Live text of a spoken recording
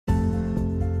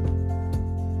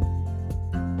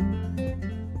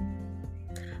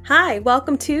Hi,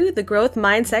 welcome to the Growth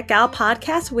Mindset Gal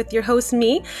podcast with your host,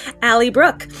 me, Allie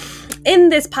Brooke. In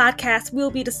this podcast, we'll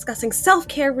be discussing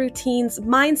self-care routines,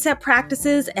 mindset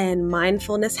practices, and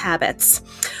mindfulness habits.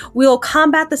 We'll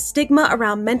combat the stigma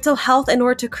around mental health in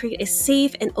order to create a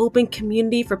safe and open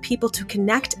community for people to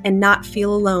connect and not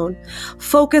feel alone.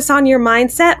 Focus on your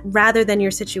mindset rather than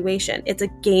your situation. It's a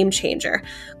game changer.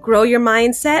 Grow your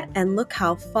mindset and look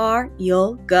how far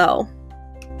you'll go.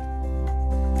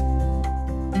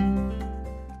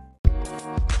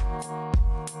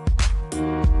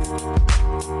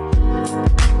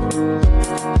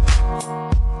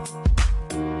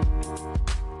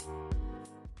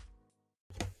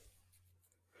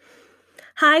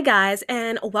 Hi guys,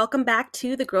 and welcome back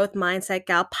to the Growth Mindset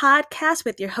Gal podcast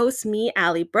with your host, me,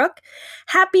 Allie Brooke.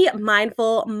 Happy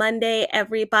Mindful Monday,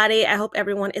 everybody. I hope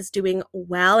everyone is doing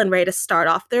well and ready to start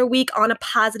off their week on a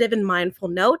positive and mindful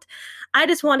note. I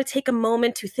just want to take a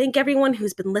moment to thank everyone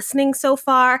who's been listening so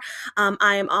far.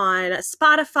 I am on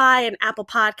Spotify and Apple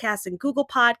Podcasts and Google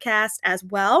Podcasts as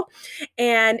well.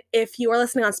 And if you are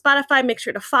listening on Spotify, make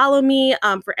sure to follow me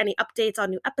for any updates on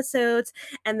new episodes.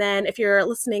 And then if you're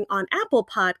listening on Apple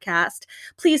Podcast,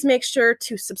 please make sure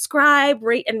to subscribe,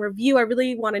 rate, and review. I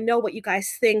really want to know what you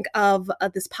guys think of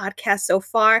this podcast so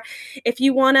far. If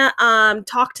you want to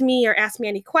talk to me or ask me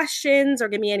any questions or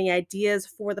give me any ideas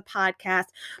for the podcast,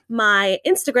 my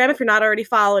Instagram, if you're not already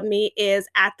following me, is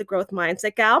at the Growth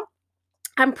Mindset Gal.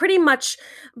 I'm pretty much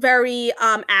very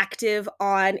active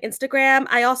on Instagram.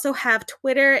 I also have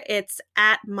Twitter. It's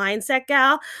at Mindset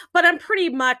Gal, but I'm pretty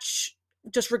much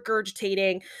just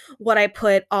regurgitating what I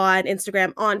put on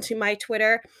Instagram onto my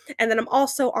Twitter. And then I'm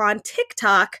also on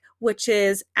TikTok, which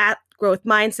is at Growth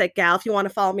Mindset Gal, if you want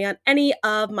to follow me on any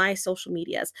of my social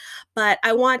medias. But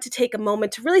I want to take a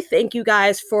moment to really thank you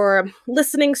guys for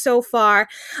listening so far.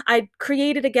 I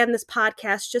created, again, this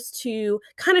podcast just to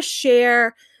kind of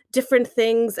share different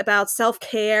things about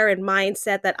self-care and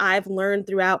mindset that I've learned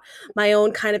throughout my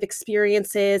own kind of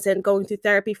experiences and going through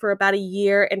therapy for about a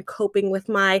year and coping with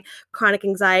my chronic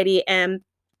anxiety. And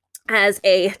as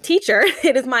a teacher,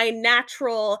 it is my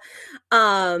natural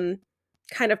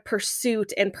kind of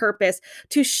pursuit and purpose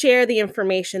to share the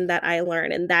information that I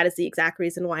learn. And that is the exact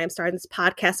reason why I'm starting this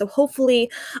podcast. So hopefully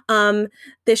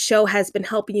this show has been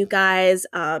helping you guys,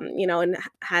 and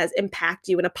has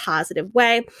impacted you in a positive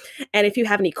way. And if you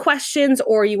have any questions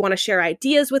or you want to share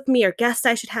ideas with me or guests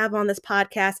I should have on this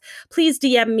podcast, please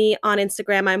DM me on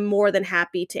Instagram. I'm more than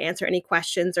happy to answer any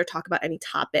questions or talk about any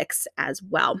topics as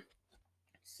well.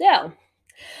 So,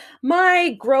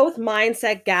 my growth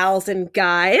mindset gals and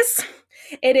guys,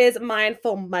 it is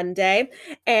Mindful Monday,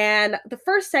 and the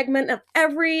first segment of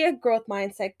every Growth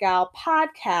Mindset Gal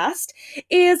podcast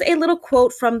is a little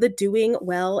quote from the Doing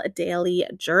Well Daily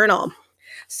Journal.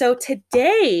 So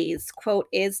today's quote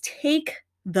is, "Take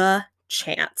the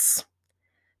chance."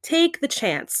 Take the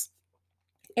chance.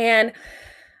 And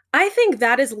I think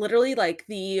that is literally like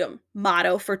the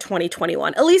motto for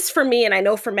 2021, at least for me, and I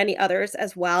know for many others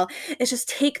as well, is just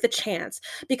take the chance.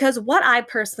 Because what I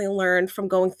personally learned from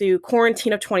going through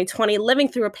quarantine of 2020, living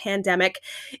through a pandemic,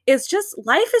 is just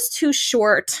life is too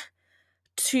short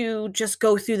to just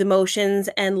go through the motions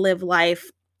and live life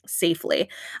safely.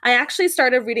 I actually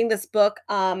started reading this book,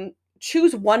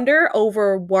 Choose Wonder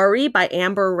Over Worry by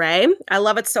Amber Ray. I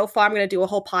love it so far. I'm going to do a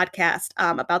whole podcast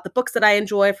about the books that I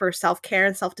enjoy for self-care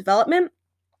and self-development.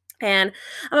 And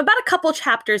I'm about a couple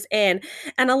chapters in,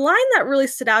 and a line that really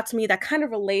stood out to me that kind of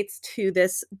relates to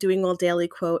this Doing Well Daily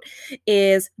quote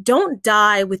is, "Don't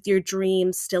die with your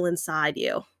dreams still inside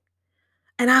you."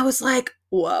 And I was like,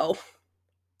 whoa.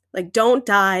 Like, don't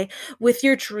die with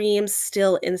your dreams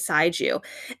still inside you.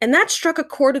 And that struck a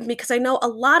chord with me because I know a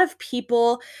lot of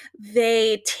people,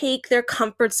 they take their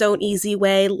comfort zone, easy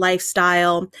way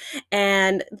lifestyle,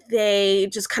 and they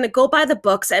just kind of go by the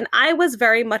books. And I was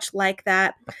very much like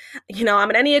that. I'm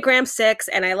an Enneagram 6,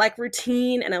 and I like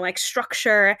routine and I like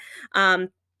structure. I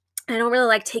don't really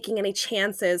like taking any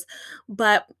chances,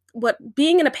 but what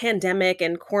being in a pandemic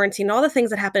and quarantine, all the things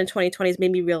that happened in 2020 has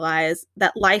made me realize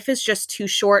that life is just too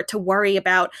short to worry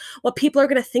about what people are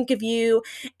going to think of you,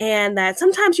 and that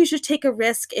sometimes you should take a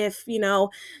risk if,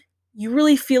 you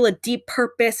really feel a deep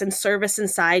purpose and service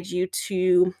inside you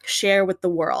to share with the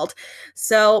world.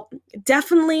 So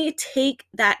definitely take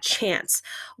that chance.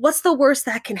 What's the worst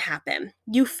that can happen?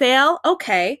 You fail,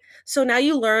 okay. So now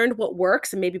you learned what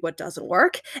works and maybe what doesn't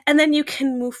work, and then you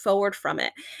can move forward from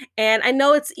it. And I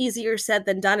know it's easier said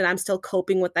than done, and I'm still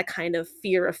coping with that kind of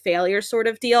fear of failure sort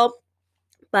of deal.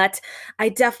 But I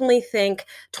definitely think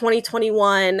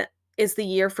 2021 is the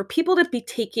year for people to be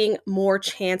taking more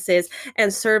chances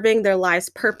and serving their life's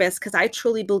purpose, because I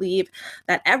truly believe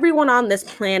that everyone on this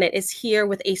planet is here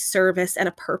with a service and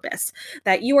a purpose,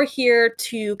 that you are here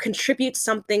to contribute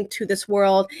something to this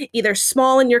world, either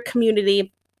small in your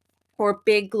community or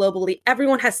big globally.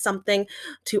 Everyone has something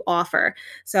to offer.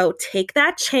 So take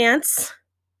that chance,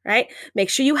 right? Make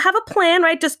sure you have a plan,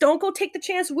 right? Just don't go take the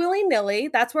chance willy-nilly.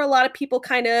 That's where a lot of people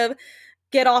kind of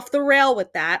get off the rail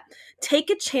with that. Take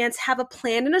a chance, have a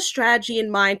plan and a strategy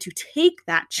in mind to take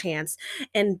that chance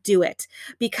and do it,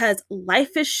 because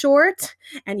life is short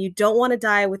and you don't want to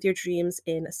die with your dreams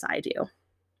inside you.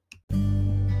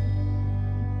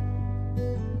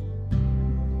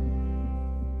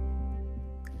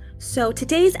 So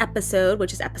today's episode,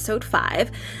 which is episode 5,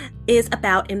 is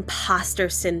about imposter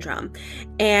syndrome.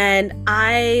 And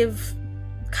I've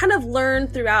kind of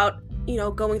learned throughout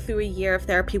going through a year of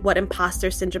therapy what imposter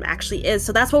syndrome actually is.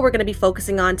 So that's what we're going to be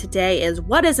focusing on today, is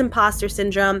what is imposter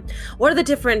syndrome? What are the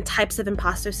different types of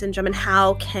imposter syndrome and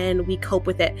how can we cope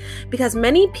with it? Because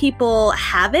many people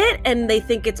have it and they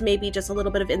think it's maybe just a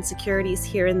little bit of insecurities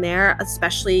here and there,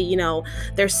 especially,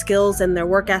 their skills and their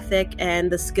work ethic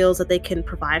and the skills that they can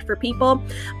provide for people.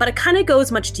 But it kind of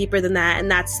goes much deeper than that.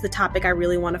 And that's the topic I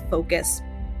really want to focus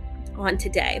on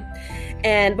today.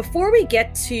 And before we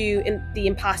get to the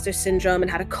imposter syndrome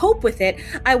and how to cope with it,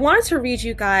 I wanted to read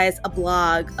you guys a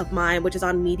blog of mine, which is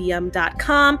on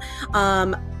medium.com.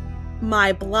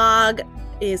 My blog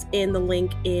is in the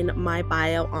link in my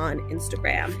bio on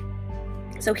Instagram.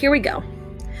 So here we go.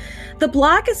 The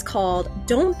blog is called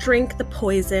 "Don't Drink the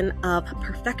Poison of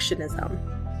Perfectionism."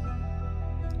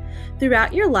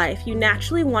 Throughout your life, you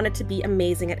naturally wanted to be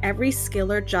amazing at every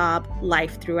skill or job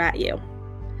life threw at you.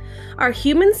 Our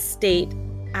human state,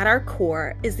 at our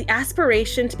core, is the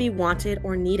aspiration to be wanted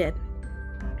or needed.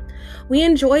 We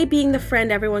enjoy being the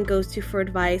friend everyone goes to for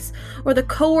advice, or the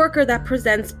coworker that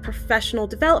presents professional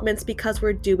developments because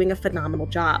we're doing a phenomenal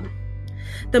job.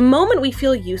 The moment we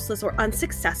feel useless or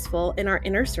unsuccessful in our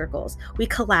inner circles, we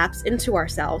collapse into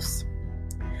ourselves.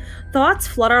 Thoughts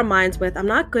flood our minds with, "I'm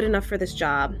not good enough for this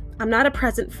job. I'm not a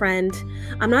present friend.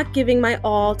 I'm not giving my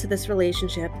all to this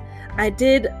relationship. I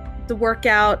did the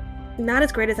workout not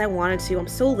as great as I wanted to. I'm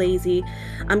so lazy.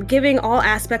 I'm giving all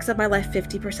aspects of my life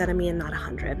 50% of me and not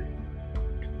 100.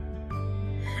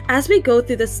 As we go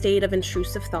through this state of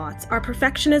intrusive thoughts, our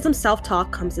perfectionism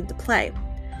self-talk comes into play.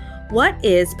 What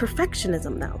is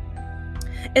perfectionism, though?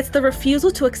 It's the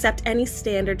refusal to accept any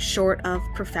standard short of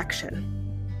perfection.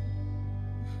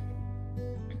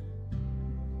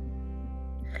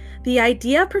 The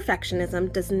idea of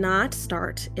perfectionism does not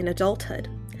start in adulthood.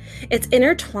 It's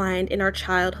intertwined in our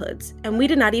childhoods, and we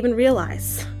did not even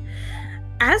realize.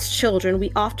 As children,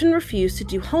 we often refuse to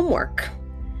do homework,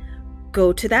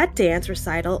 go to that dance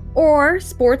recital, or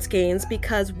sports games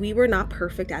because we were not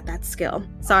perfect at that skill.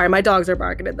 Sorry, my dogs are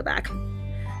barking in the back.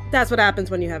 That's what happens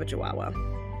when you have a Chihuahua.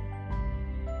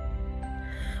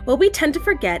 What we tend to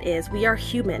forget is we are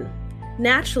human.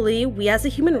 Naturally, we as a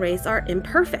human race are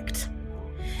imperfect.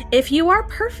 If you are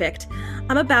perfect,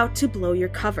 I'm about to blow your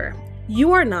cover.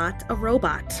 You are not a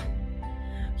robot.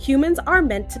 Humans are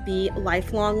meant to be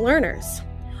lifelong learners.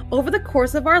 Over the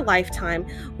course of our lifetime,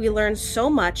 we learn so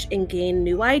much and gain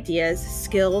new ideas,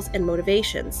 skills, and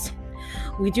motivations.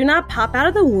 We do not pop out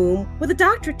of the womb with a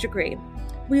doctorate degree.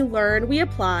 We learn, we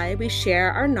apply, we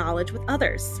share our knowledge with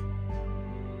others.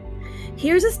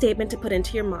 Here's a statement to put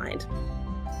into your mind.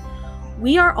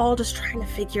 We are all just trying to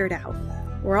figure it out.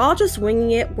 We're all just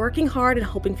winging it, working hard, and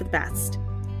hoping for the best.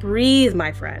 Breathe,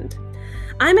 my friend.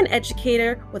 I'm an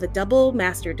educator with a double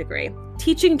master's degree,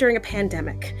 teaching during a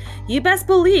pandemic. You best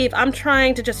believe I'm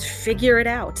trying to just figure it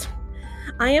out.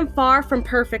 I am far from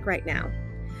perfect right now.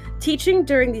 Teaching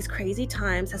during these crazy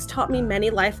times has taught me many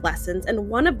life lessons, and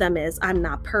one of them is I'm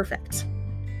not perfect.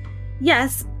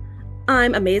 Yes,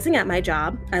 I'm amazing at my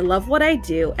job, I love what I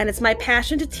do, and it's my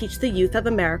passion to teach the youth of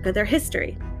America their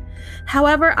history.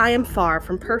 However, I am far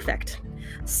from perfect.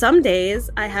 Some days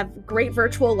I have great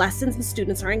virtual lessons and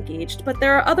students are engaged, but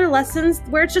there are other lessons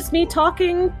where it's just me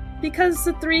talking because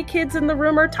the 3 kids in the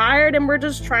room are tired and we're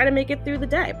just trying to make it through the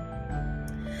day.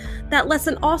 That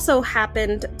lesson also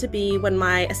happened to be when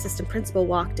my assistant principal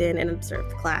walked in and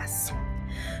observed the class.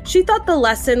 She thought the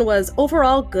lesson was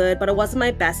overall good, but it wasn't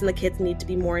my best and the kids need to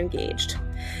be more engaged.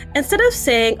 Instead of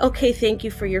saying, "Okay, thank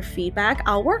you for your feedback,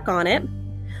 I'll work on it,"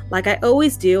 like I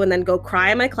always do, and then go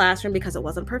cry in my classroom because it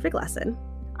wasn't a perfect lesson,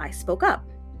 I spoke up.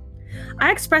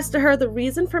 I expressed to her the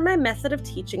reason for my method of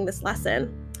teaching this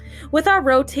lesson. With our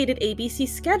rotated ABC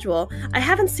schedule, I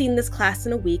haven't seen this class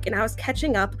in a week, and I was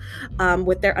catching up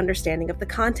with their understanding of the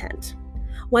content.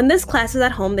 When this class is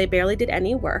at home, they barely did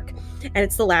any work, and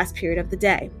it's the last period of the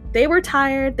day. They were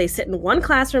tired, they sit in one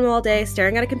classroom all day,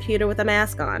 staring at a computer with a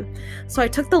mask on. So I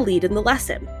took the lead in the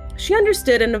lesson. She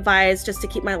understood and advised just to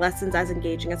keep my lessons as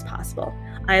engaging as possible.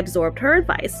 I absorbed her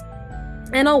advice,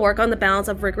 and I'll work on the balance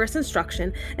of rigorous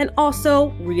instruction and also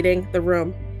reading the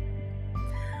room.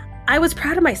 I was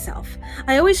proud of myself.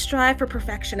 I always strive for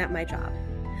perfection at my job.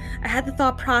 I had the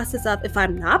thought process of, if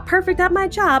I'm not perfect at my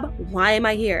job, why am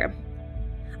I here?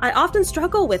 I often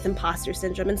struggle with imposter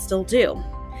syndrome and still do.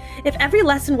 If every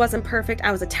lesson wasn't perfect,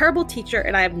 I was a terrible teacher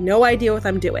and I have no idea what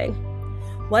I'm doing.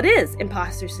 What is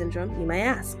imposter syndrome, you may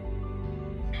ask?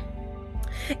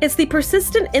 It's the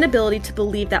persistent inability to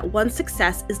believe that one's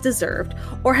success is deserved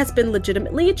or has been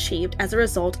legitimately achieved as a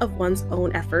result of one's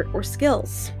own effort or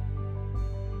skills.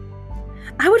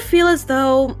 I would feel as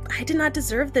though I did not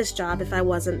deserve this job if I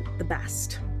wasn't the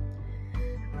best.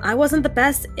 I wasn't the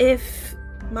best if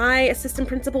my assistant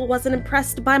principal wasn't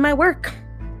impressed by my work.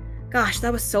 Gosh,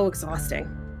 that was so exhausting.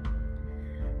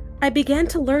 I began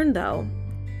to learn, though,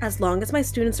 as long as my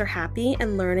students are happy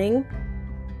and learning,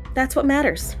 that's what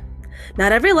matters.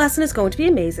 Not every lesson is going to be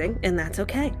amazing, and that's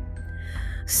okay.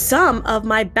 Some of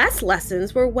my best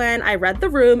lessons were when I read the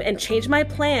room and changed my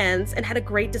plans and had a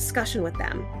great discussion with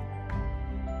them.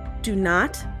 Do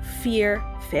not fear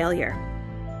failure.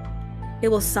 It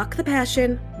will suck the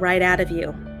passion right out of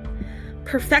you.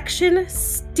 Perfection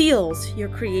steals your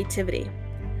creativity.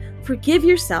 Forgive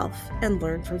yourself and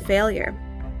learn from failure.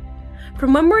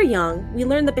 From when we're young, we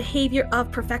learn the behavior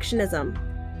of perfectionism.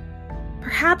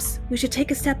 Perhaps we should take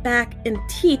a step back and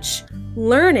teach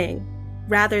learning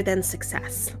rather than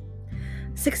success.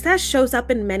 Success shows up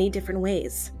in many different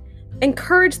ways.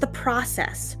 Encourage the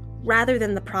process rather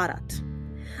than the product.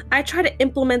 I try to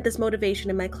implement this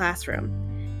motivation in my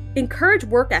classroom. Encourage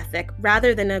work ethic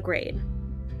rather than a grade.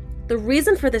 The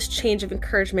reason for this change of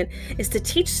encouragement is to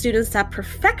teach students that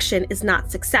perfection is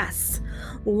not success.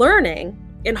 Learning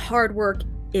and hard work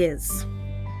is.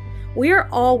 We are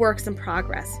all works in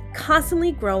progress,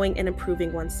 constantly growing and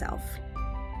improving oneself.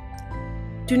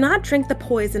 Do not drink the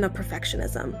poison of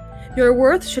perfectionism. Your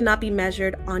worth should not be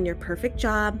measured on your perfect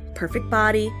job, perfect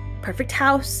body, perfect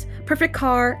house, perfect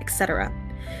car, etc.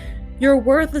 Your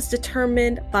worth is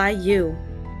determined by you.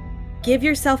 Give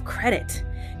yourself credit.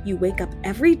 You wake up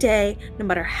every day, no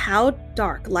matter how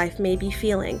dark life may be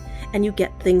feeling, and you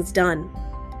get things done.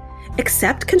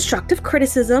 Accept constructive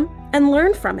criticism and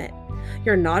learn from it.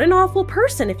 You're not an awful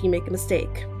person if you make a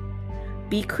mistake.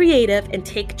 Be creative and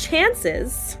take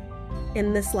chances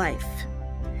in this life.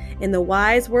 In the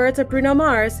wise words of Bruno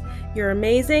Mars, you're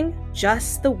amazing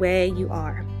just the way you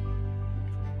are.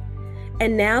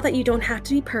 And now that you don't have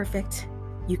to be perfect,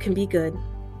 you can be good.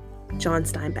 John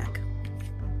Steinbeck.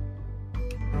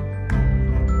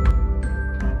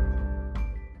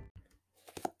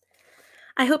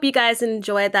 I hope you guys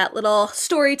enjoyed that little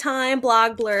story time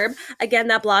blog blurb. Again,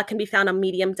 that blog can be found on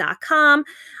medium.com,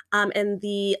 and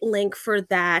the link for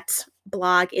that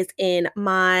blog is in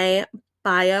my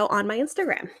bio on my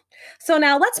Instagram. So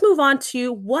now let's move on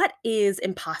to what is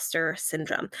imposter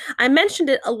syndrome. I mentioned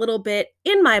it a little bit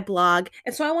in my blog,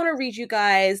 and so I want to read you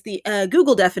guys the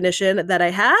Google definition that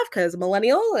I have, because I'm a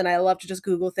millennial and I love to just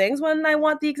Google things when I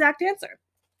want the exact answer.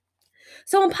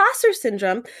 So imposter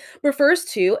syndrome refers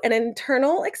to an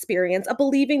internal experience of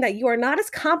believing that you are not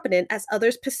as competent as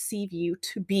others perceive you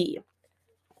to be.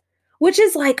 Which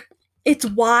is like, it's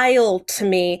wild to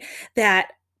me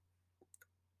that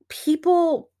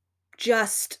people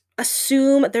just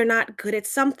assume they're not good at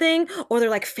something, or they're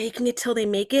like faking it till they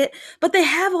make it, but they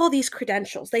have all these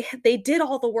credentials. They did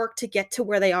all the work to get to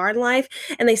where they are in life,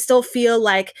 and they still feel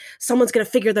like someone's going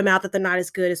to figure them out, that they're not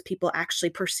as good as people actually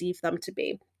perceive them to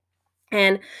be.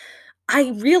 And I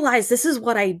realized this is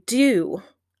what I do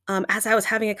as I was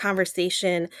having a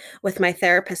conversation with my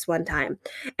therapist one time.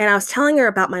 And I was telling her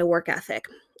about my work ethic.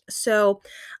 So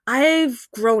I've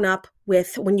grown up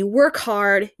with, when you work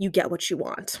hard, you get what you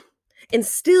want.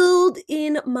 Instilled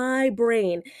in my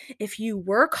brain. If you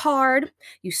work hard,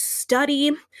 you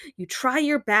study, you try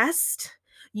your best,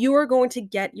 you are going to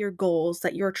get your goals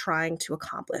that you're trying to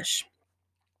accomplish.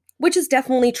 Which is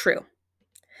definitely true.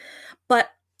 But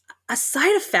a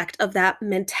side effect of that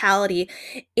mentality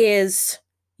is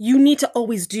you need to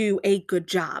always do a good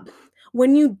job.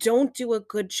 When you don't do a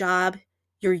good job,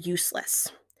 you're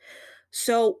useless.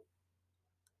 So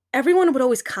everyone would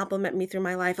always compliment me through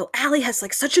my life. Oh, Allie has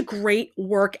like such a great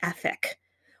work ethic.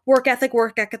 work ethic,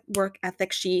 work ethic, work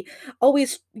ethic. She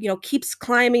always, keeps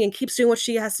climbing and keeps doing what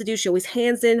she has to do. She always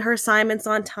hands in her assignments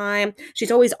on time.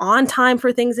 She's always on time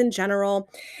for things in general.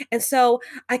 And so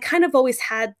I kind of always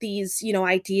had these,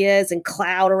 ideas and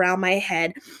cloud around my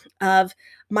head of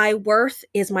my worth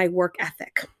is my work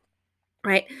ethic,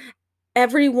 right?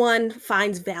 Everyone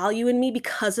finds value in me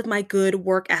because of my good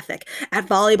work ethic at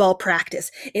volleyball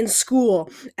practice, in school,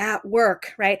 at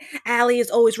work, right? Allie is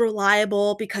always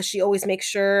reliable because she always makes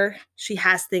sure she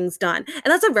has things done. And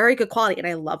that's a very good quality. And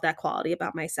I love that quality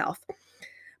about myself.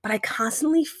 But I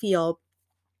constantly feel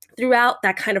throughout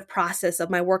that kind of process of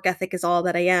my work ethic is all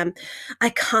that I am, I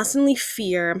constantly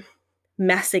fear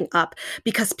messing up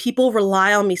because people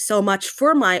rely on me so much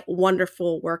for my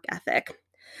wonderful work ethic.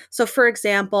 So, for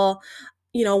example,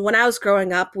 when I was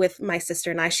growing up with my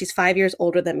sister and I, she's 5 years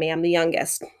older than me. I'm the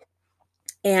youngest.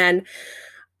 And,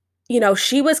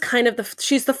 she was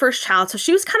she's the first child. So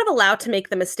she was kind of allowed to make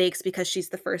the mistakes because she's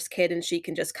the first kid and she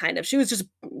can just she was just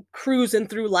cruising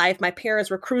through life. My parents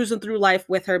were cruising through life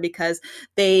with her because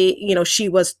she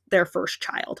was their first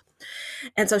child.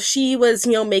 And so she was,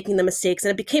 making the mistakes.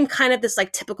 And it became kind of this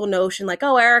like typical notion like,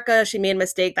 oh, Erica, she made a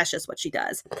mistake. That's just what she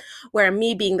does. Where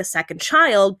me being the second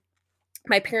child,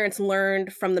 my parents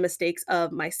learned from the mistakes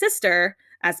of my sister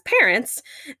as parents.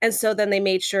 And so then they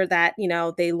made sure that,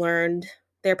 they learned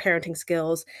their parenting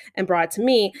skills and brought it to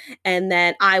me. And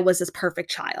then I was this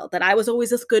perfect child, that I was always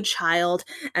this good child.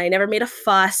 And I never made a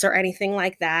fuss or anything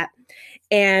like that.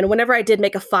 And whenever I did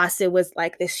make a fuss, it was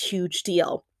like this huge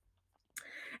deal.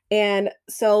 And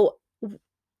so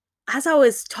as I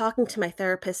was talking to my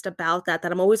therapist about that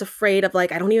I'm always afraid of,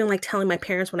 like, I don't even like telling my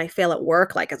parents when I fail at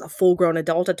work, like as a full grown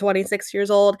adult at 26 years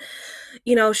old,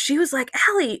 she was like,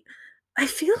 Allie, I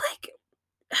feel like,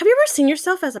 have you ever seen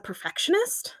yourself as a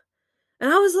perfectionist?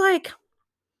 And I was like,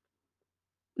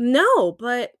 no,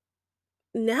 but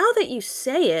now that you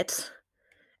say it,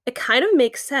 it kind of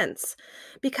makes sense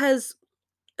because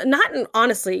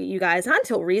honestly, you guys, not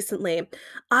until recently,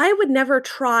 I would never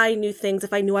try new things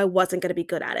if I knew I wasn't going to be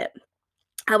good at it.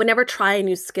 I would never try a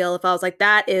new skill if I was like,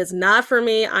 that is not for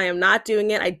me. I am not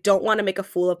doing it. I don't want to make a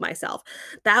fool of myself.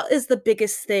 That is the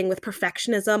biggest thing with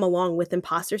perfectionism, along with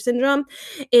imposter syndrome,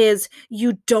 is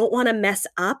you don't want to mess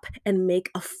up and make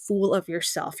a fool of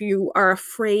yourself. You are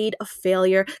afraid of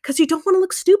failure because you don't want to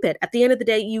look stupid. At the end of the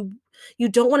day, you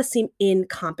don't want to seem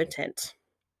incompetent.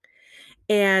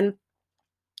 And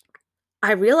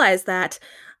I realized that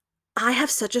I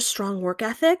have such a strong work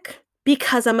ethic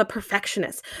because I'm a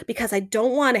perfectionist, because I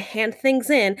don't want to hand things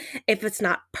in if it's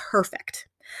not perfect.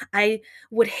 I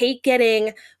would hate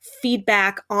getting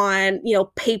feedback on,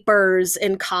 papers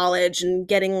in college and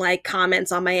getting like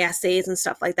comments on my essays and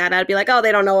stuff like that. I'd be like, oh,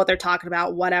 they don't know what they're talking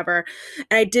about, whatever.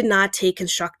 And I did not take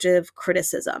constructive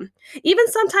criticism. Even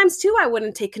sometimes too, I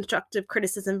wouldn't take constructive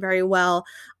criticism very well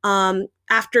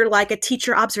after like a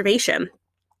teacher observation.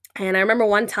 And I remember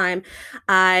one time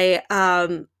I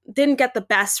didn't get the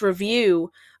best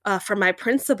review from my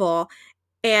principal.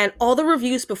 And all the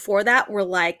reviews before that were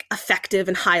like effective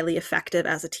and highly effective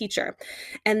as a teacher.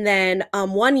 And then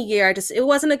one year, it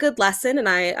wasn't a good lesson. And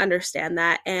I understand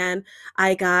that. And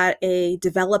I got a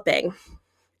developing.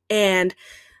 And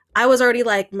I was already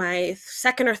like my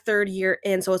second or third year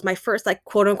in. So it was my first like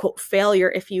quote unquote failure,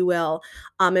 if you will,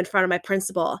 in front of my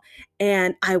principal.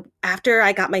 And after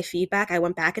I got my feedback, I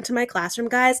went back into my classroom,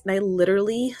 guys, and I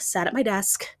literally sat at my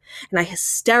desk and I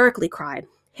hysterically cried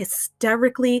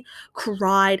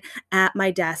at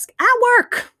my desk at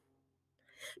work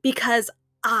because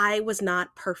I was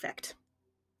not perfect.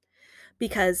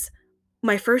 Because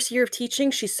my first year of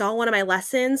teaching, she saw one of my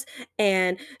lessons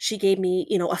and she gave me,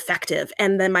 effective.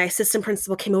 And then my assistant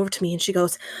principal came over to me and she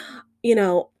goes,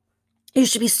 you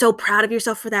should be so proud of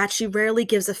yourself for that. She rarely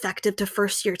gives effective to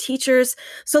first year teachers.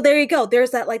 So there you go. There's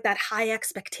that high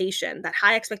expectation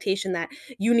that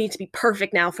you need to be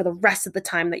perfect now for the rest of the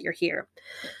time that you're here.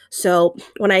 So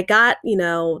when I got,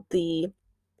 the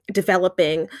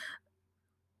developing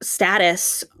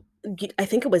status, I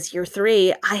think it was year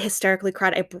 3, I hysterically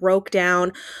cried. I broke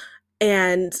down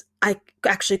and I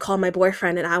actually called my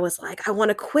boyfriend and I was like, I want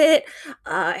to quit.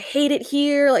 I hate it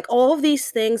here. Like all of these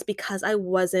things because I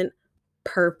wasn't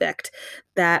perfect.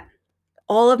 That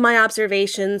all of my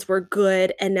observations were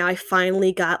good. And now I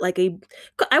finally got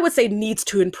I would say needs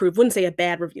to improve. Wouldn't say a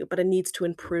bad review, but a needs to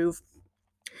improve.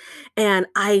 And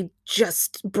I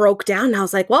just broke down and I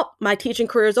was like, well, my teaching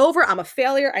career is over. I'm a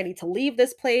failure. I need to leave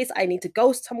this place. I need to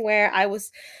go somewhere.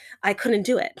 I couldn't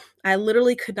do it. I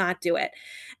literally could not do it.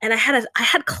 And I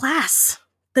had class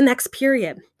the next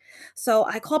period. So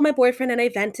I called my boyfriend and I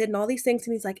vented and all these things.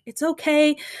 And he's like, it's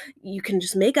okay. You can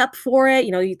just make up for it.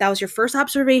 That was your first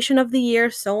observation of the year,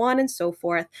 so on and so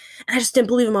forth. And I just didn't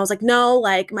believe him. I was like, no,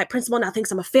 like my principal now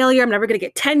thinks I'm a failure. I'm never going to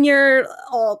get tenure.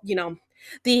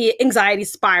 The anxiety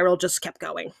spiral just kept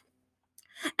going.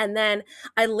 And then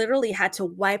I literally had to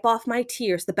wipe off my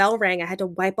tears. The bell rang. I had to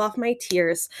wipe off my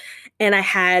tears. And I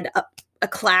had a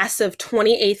class of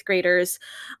 28th graders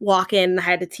walk in. I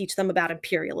had to teach them about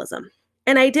imperialism.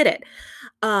 And I did it.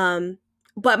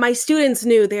 But my students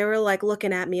knew. They were like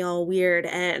looking at me all weird.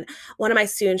 And one of my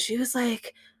students, she was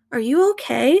like, are you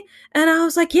okay? And I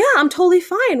was like, yeah, I'm totally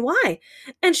fine. Why?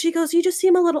 And she goes, you just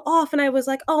seem a little off. And I was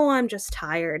like, oh, I'm just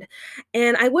tired.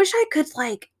 And I wish I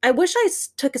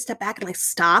took a step back and like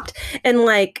stopped and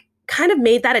like kind of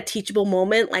made that a teachable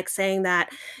moment, like saying that,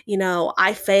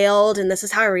 I failed and this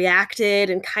is how I reacted,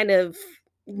 and kind of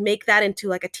make that into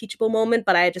like a teachable moment.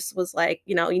 But I just was like,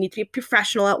 you need to be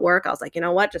professional at work. I was like, you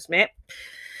know what, just me.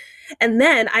 And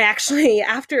then I actually,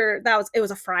 after it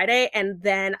was a Friday, and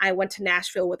then I went to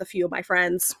Nashville with a few of my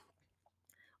friends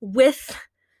with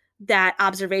that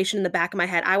observation in the back of my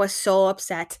head. I was so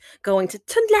upset going to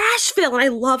Nashville, and I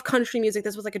love country music.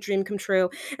 This was like a dream come true.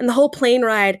 And the whole plane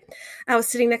ride, I was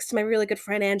sitting next to my really good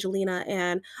friend Angelina,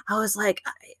 and I was like,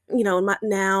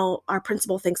 now our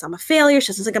principal thinks I'm a failure. She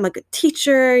doesn't think I'm a good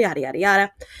teacher, yada, yada,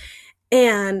 yada.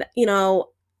 And,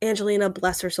 Angelina,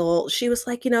 bless her soul, she was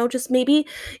like, just maybe,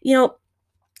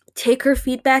 take her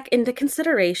feedback into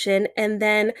consideration and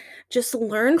then just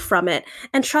learn from it.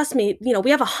 And trust me, we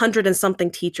have 100 and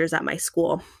something teachers at my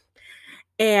school.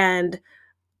 And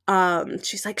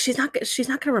she's like, she's not going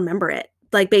to remember it.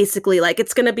 Like, basically, like,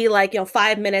 it's going to be like,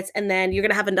 5 minutes, and then you're going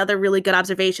to have another really good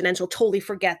observation, and she'll totally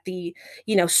forget the,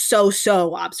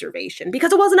 so observation,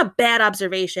 because it wasn't a bad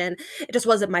observation. It just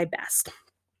wasn't my best.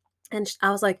 And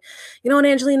I was like, what,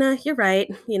 Angelina, you're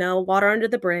right. Water under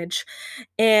the bridge.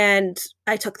 And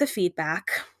I took the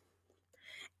feedback.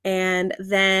 And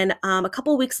then a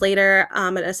couple of weeks later,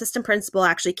 an assistant principal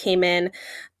actually came in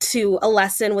to a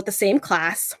lesson with the same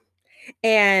class.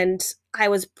 And I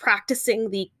was practicing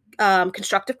the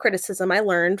constructive criticism I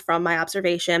learned from my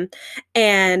observation.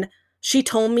 And she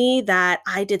told me that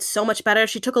I did so much better.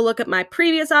 She took a look at my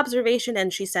previous observation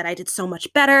and she said I did so much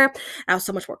better. I was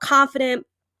so much more confident.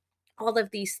 All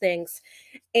of these things.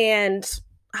 And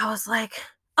I was like,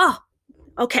 oh,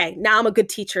 okay, now I'm a good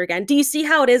teacher again. Do you see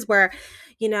how it is where,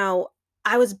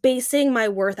 I was basing my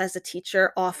worth as a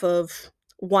teacher off of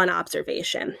one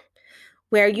observation,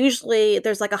 where usually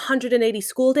there's like 180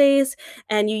 school days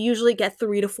and you usually get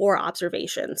 3 to 4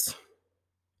 observations.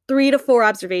 3 to 4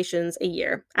 observations a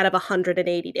year out of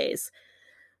 180 days.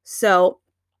 So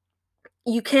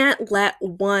you can't let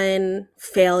one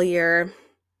failure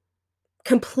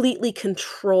completely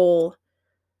control,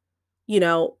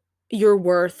 your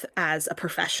worth as a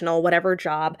professional, whatever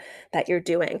job that you're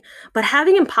doing. But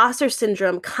having imposter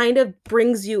syndrome kind of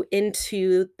brings you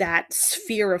into that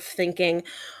sphere of thinking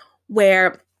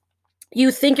where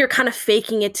you think you're kind of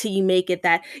faking it till you make it,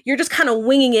 that you're just kind of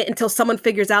winging it until someone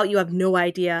figures out you have no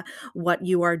idea what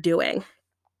you are doing.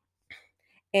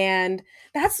 And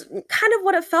that's kind of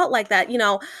what it felt like. That,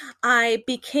 I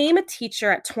became a teacher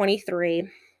at 23.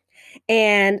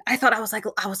 And I was like,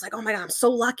 oh my God, I'm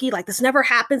so lucky. Like, this never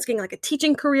happens, getting like a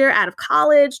teaching career out of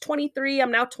college, 23.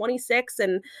 I'm now 26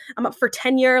 and I'm up for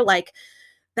tenure. Like,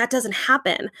 that doesn't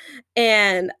happen.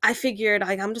 And I figured,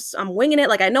 like, I'm winging it.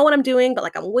 Like, I know what I'm doing, but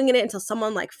like, I'm winging it until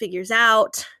someone like figures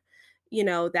out,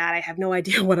 that I have no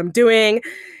idea what I'm doing.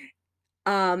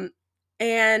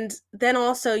 And then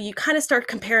also you kind of start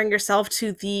comparing yourself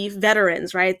to the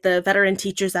veterans, right? The veteran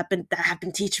teachers that have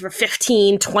been teaching for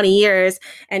 15, 20 years,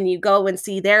 and you go and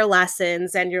see their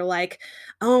lessons and you're like,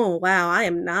 oh, wow,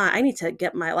 I need to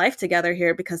get my life together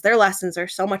here because their lessons are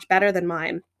so much better than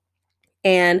mine.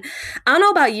 And I don't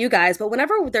know about you guys, but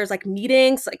whenever there's like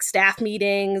meetings, like staff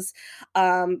meetings,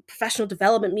 professional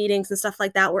development meetings and stuff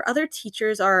like that, where other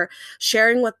teachers are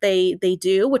sharing what they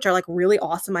do, which are like really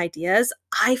awesome ideas,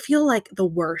 I feel like the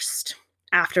worst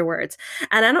afterwards.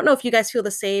 And I don't know if you guys feel the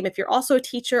same, if you're also a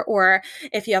teacher or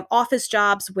if you have office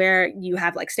jobs where you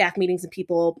have like staff meetings and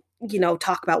people,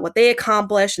 talk about what they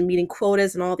accomplished and meeting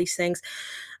quotas and all these things.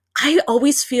 I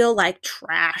always feel like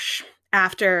trash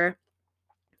after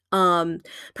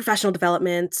professional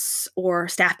developments or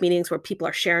staff meetings where people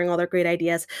are sharing all their great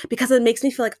ideas, because it makes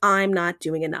me feel like I'm not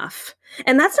doing enough.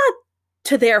 And that's not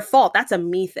to their fault. That's a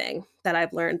me thing that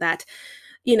I've learned, that,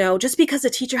 just because a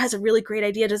teacher has a really great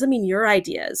idea doesn't mean your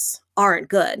ideas aren't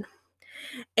good.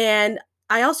 And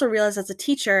I also realized as a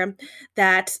teacher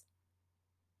that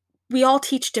we all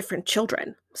teach different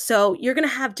children. So you're going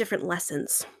to have different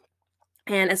lessons.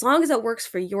 And as long as it works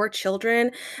for your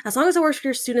children, as long as it works for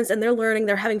your students and they're learning,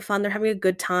 they're having fun, they're having a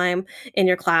good time in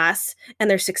your class, and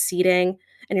they're succeeding,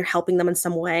 and you're helping them in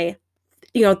some way,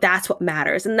 that's what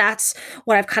matters. And that's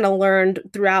what I've kind of learned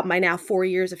throughout my now 4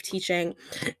 years of teaching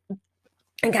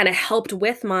and kind of helped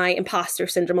with my imposter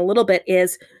syndrome a little bit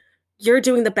is you're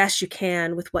doing the best you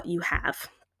can with what you have,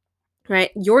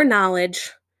 right? Your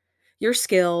knowledge, your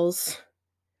skills,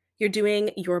 you're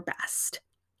doing your best.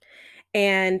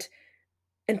 And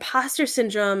imposter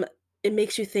syndrome, it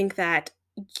makes you think that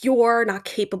you're not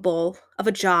capable of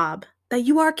a job that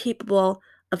you are capable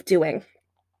of doing.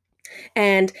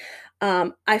 And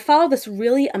I follow this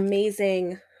really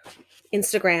amazing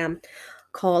Instagram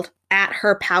called at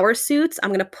her power suits.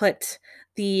 I'm going to put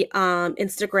the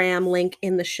Instagram link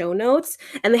in the show notes.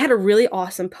 And they had a really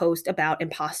awesome post about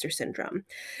imposter syndrome.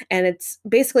 And it's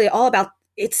basically all about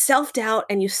it's self-doubt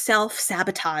and you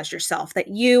self-sabotage yourself, that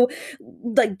you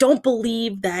like don't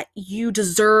believe that you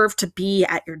deserve to be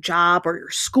at your job or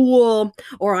your school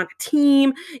or on a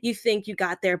team. You think you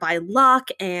got there by luck,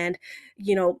 and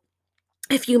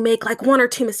if you make like one or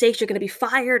two mistakes, you're going to be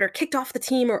fired or kicked off the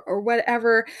team or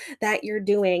whatever that you're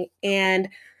doing. And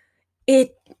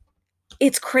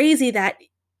it's crazy that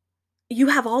you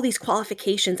have all these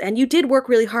qualifications and you did work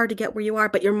really hard to get where you are,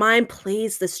 but your mind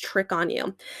plays this trick on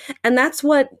you. And that's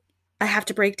what I have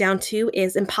to break down too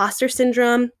is imposter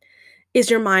syndrome is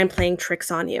your mind playing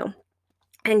tricks on you.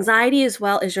 Anxiety as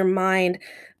well is your mind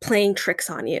playing tricks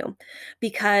on you,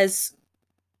 because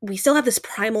we still have this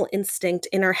primal instinct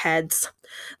in our heads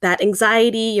that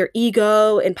anxiety, your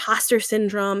ego, imposter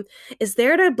syndrome is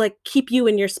there to like keep you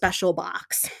in your special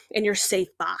box, in your safe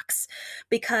box.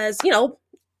 Because,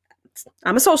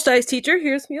 I'm a social studies teacher.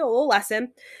 Here's a little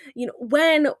lesson.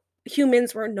 When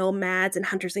humans were nomads and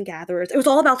hunters and gatherers, it was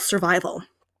all about survival,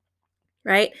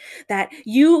 right? That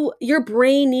your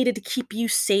brain needed to keep you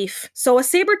safe. So a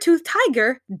saber-toothed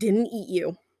tiger didn't eat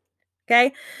you.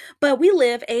 Okay. But we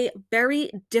live a very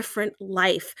different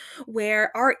life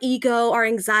where our ego, our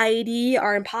anxiety,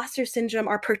 our imposter syndrome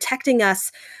are protecting us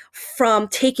from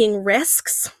taking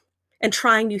risks and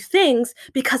trying new things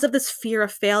because of this fear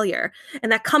of failure.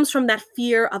 And that comes from that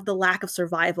fear of the lack of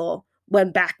survival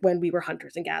when we were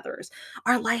hunters and gatherers.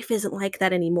 Our life isn't like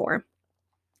that anymore.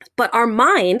 But our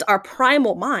mind, our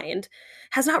primal mind,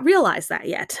 has not realized that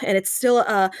yet. And it's still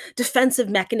a defensive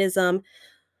mechanism.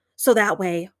 So that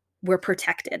way we're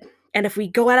protected. And if we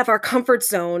go out of our comfort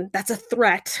zone, that's a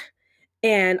threat.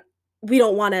 And we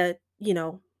don't want to,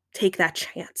 take that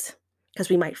chance because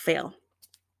we might fail.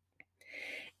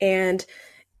 And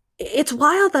it's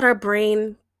wild that our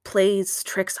brain plays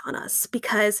tricks on us,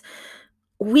 because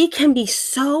we can be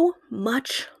so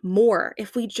much more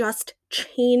if we just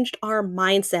changed our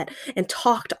mindset and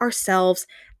talked ourselves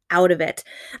out of it.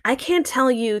 I can't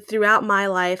tell you throughout my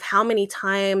life how many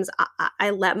times I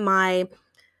let my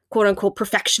quote unquote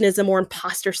perfectionism or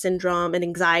imposter syndrome and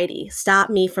anxiety stop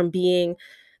me from being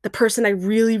the person I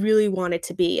really, really wanted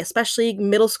to be, especially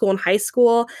middle school and high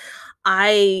school.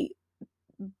 I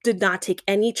did not take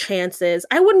any chances.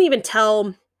 I wouldn't even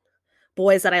tell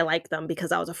boys that I liked them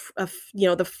because I was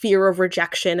the fear of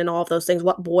rejection and all of those things.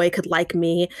 What boy could like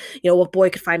me? What boy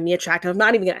could find me attractive? I'm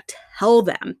not even going to tell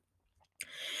them.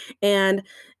 And,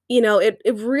 it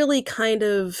really kind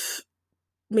of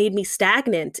made me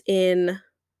stagnant in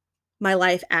my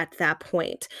life at that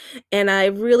point. And I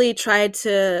really tried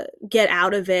to get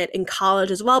out of it in college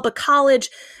as well. But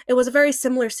college, it was a very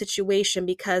similar situation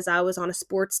because I was on a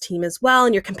sports team as well.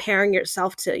 And you're comparing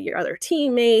yourself to your other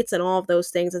teammates and all of those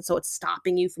things. And so it's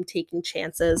stopping you from taking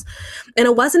chances. And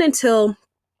it wasn't until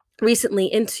recently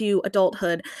into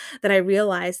adulthood that I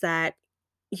realized that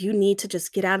you need to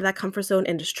just get out of that comfort zone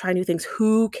and just try new things.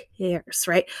 Who cares,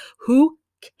 right? Who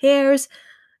cares?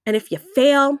 And if you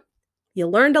fail, you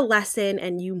learned a lesson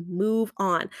and you move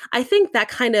on. I think that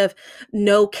kind of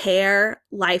no care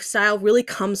lifestyle really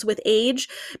comes with age,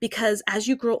 because as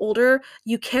you grow older,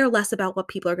 you care less about what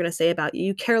people are going to say about you.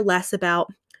 You care less about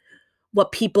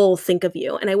what people think of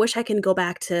you. And I wish I can go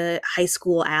back to high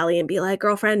school Allie and be like,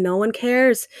 girlfriend, no one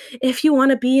cares if you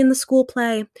want to be in the school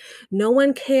play. No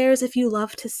one cares if you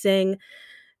love to sing.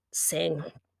 Sing.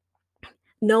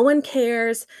 No one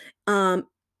cares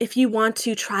if you want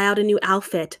to try out a new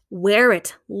outfit. Wear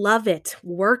it, love it,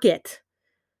 work it.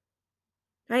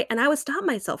 Right? And I would stop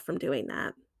myself from doing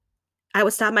that. I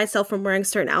would stop myself from wearing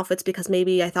certain outfits because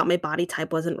maybe I thought my body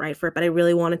type wasn't right for it, but I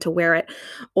really wanted to wear it.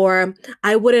 Or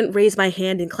I wouldn't raise my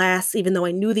hand in class even though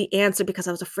I knew the answer because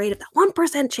I was afraid of that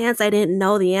 1% chance I didn't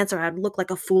know the answer. I'd look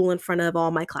like a fool in front of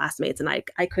all my classmates, and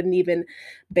I couldn't even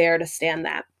bear to stand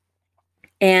that.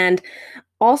 And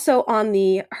also on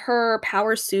the Her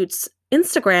Power Suits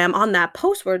Instagram on that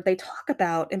post where they talk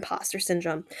about imposter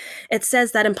syndrome. It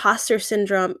says that imposter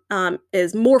syndrome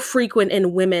is more frequent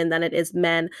in women than it is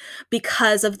men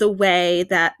because of the way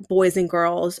that boys and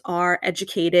girls are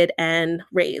educated and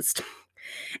raised.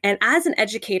 And as an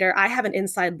educator, I have an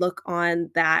inside look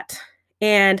on that.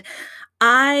 And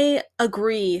I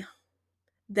agree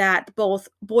that both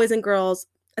boys and girls,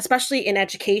 especially in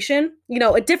education,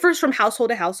 it differs from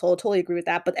household to household. Totally agree with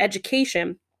that. But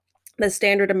education, the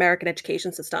standard American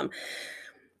education system,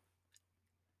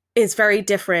 is very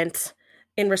different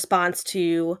in response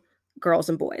to girls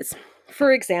and boys.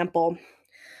 For example,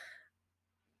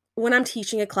 when I'm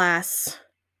teaching a class,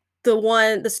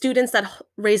 the students that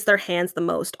raise their hands the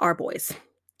most are boys.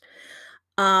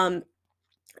 Um,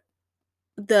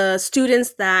 the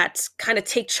students that kind of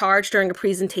take charge during a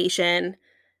presentation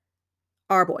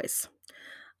are boys.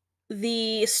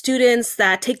 The students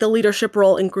that take the leadership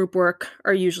role in group work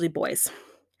are usually boys.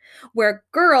 Where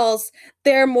girls,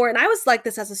 they're more, and I was like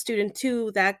this as a student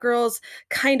too, that girls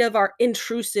kind of are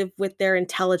intrusive with their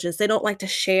intelligence. They don't like to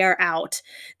share out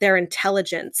their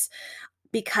intelligence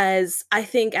because I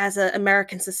think as an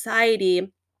American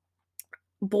society,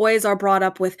 boys are brought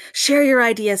up with share your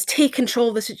ideas, take control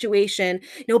of the situation,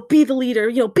 be the leader,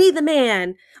 be the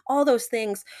man, all those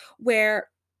things, where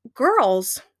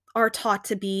girls are taught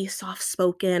to be soft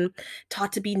spoken,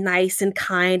 taught to be nice and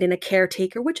kind and a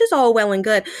caretaker, which is all well and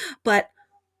good. But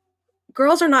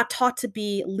girls are not taught to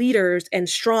be leaders and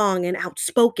strong and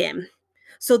outspoken.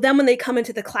 So then when they come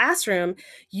into the classroom,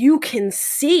 you can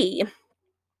see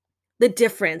the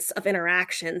difference of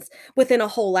interactions within a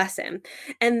whole lesson.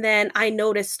 And then I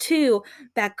noticed too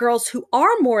that girls who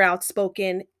are more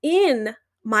outspoken in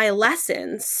my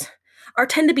lessons are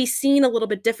tend to be seen a little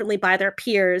bit differently by their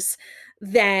peers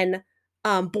than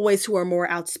boys who are more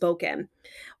outspoken.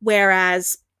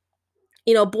 Whereas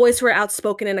boys who are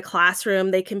outspoken in a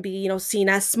classroom, they can be, seen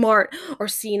as smart or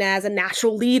seen as a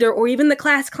natural leader or even the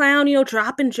class clown,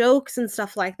 dropping jokes and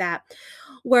stuff like that.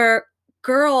 Where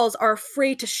girls are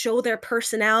afraid to show their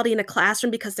personality in a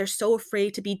classroom because they're so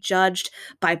afraid to be judged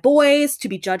by boys, to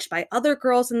be judged by other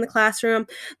girls in the classroom.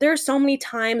 There are so many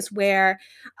times where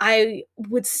I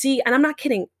would see, and I'm not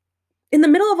kidding, in the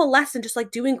middle of a lesson, just like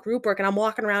doing group work, and I'm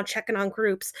walking around checking on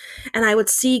groups, and I would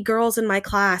see girls in my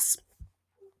class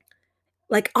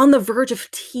like on the verge of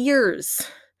tears.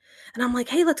 And I'm like,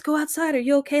 hey, let's go outside. Are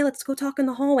you okay? Let's go talk in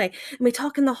the hallway. And we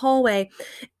talk in the hallway.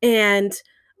 And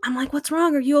I'm like, what's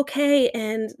wrong? Are you okay?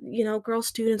 And, girl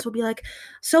students will be like,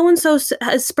 so-and-so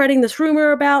is spreading this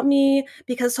rumor about me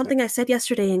because something I said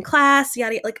yesterday in class,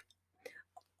 yada, yada. Like,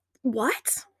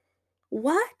 what?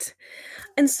 What?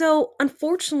 And so,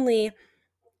 unfortunately,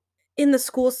 in the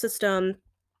school system,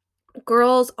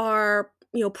 girls are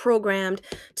programmed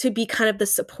to be kind of the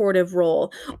supportive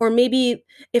role. Or maybe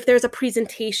if there's a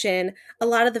presentation, a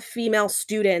lot of the female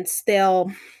students,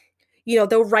 they'll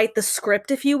write the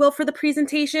script, if you will, for the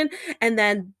presentation, and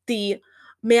then the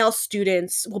male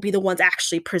students will be the ones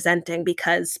actually presenting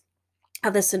because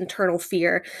of this internal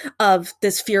fear of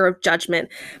judgment.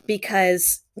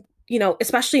 Because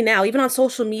especially now, even on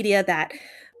social media, that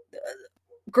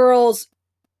girls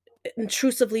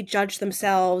intrusively judge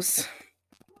themselves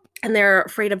and they're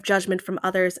afraid of judgment from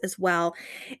others as well.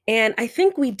 And I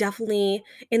think we definitely,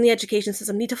 in the education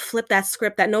system, need to flip that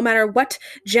script that no matter what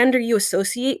gender you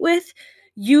associate with,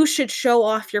 you should show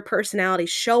off your personality,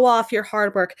 show off your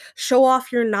hard work, show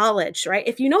off your knowledge, right?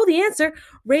 If you know the answer,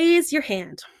 raise your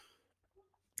hand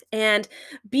and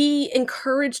be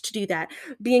encouraged to do that.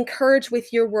 Be encouraged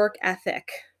with your work ethic,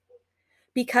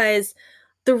 because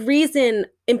the reason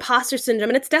imposter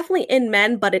syndrome, and it's definitely in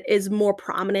men, but it is more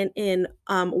prominent in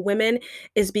women,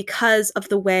 is because of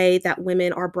the way that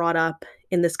women are brought up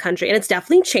in this country. And it's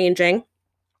definitely changing,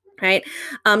 right?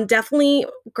 Definitely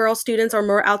girl students are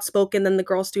more outspoken than the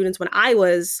girl students when I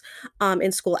was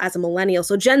in school as a millennial.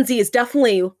 So Gen Z is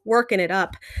definitely working it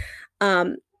up.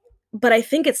 But I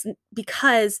think it's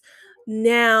because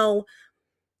now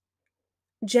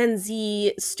Gen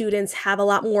Z students have a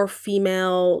lot more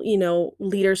female,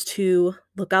 leaders to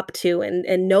look up to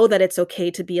and know that it's okay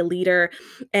to be a leader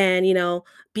and,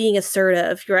 being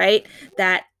assertive, right?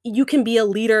 That you can be a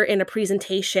leader in a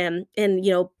presentation and,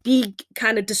 be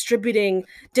kind of distributing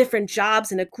different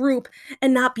jobs in a group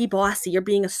and not be bossy. You're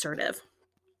being assertive.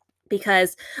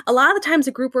 Because a lot of the times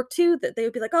in group work too, that they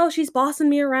would be like, oh, she's bossing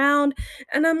me around.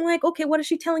 And I'm like, okay, what is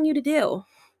she telling you to do?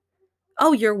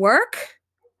 Oh, your work?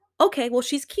 Okay, well,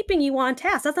 she's keeping you on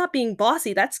task. That's not being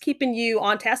bossy. That's keeping you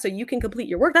on task so you can complete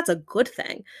your work. That's a good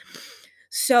thing.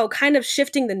 So kind of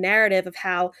shifting the narrative of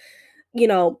how,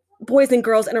 boys and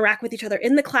girls interact with each other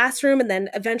in the classroom and then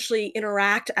eventually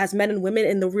interact as men and women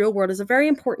in the real world is a very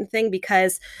important thing,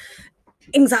 because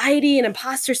anxiety and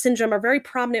imposter syndrome are very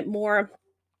prominent more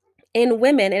in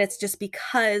women. And it's just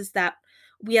because that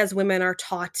we as women are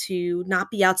taught to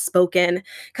not be outspoken,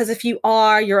 because if you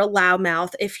are, you're a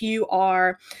loudmouth. If you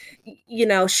are,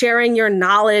 sharing your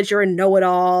knowledge, you're a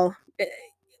know-it-all.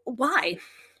 Why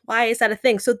is that a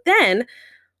thing? So then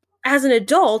as an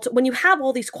adult, when you have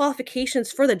all these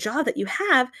qualifications for the job that you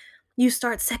have, you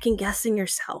start second guessing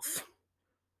yourself.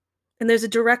 And there's a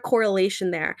direct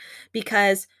correlation there,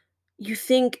 because you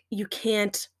think you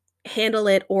can't handle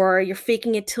it, or you're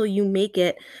faking it till you make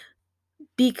it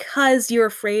because you're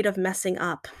afraid of messing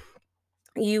up.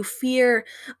 You fear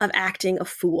of acting a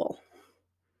fool.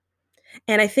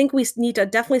 And I think we need to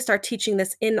definitely start teaching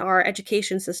this in our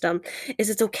education system, is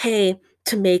it's okay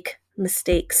to make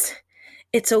mistakes.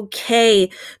 It's okay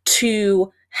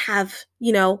to have,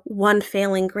 one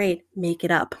failing grade, make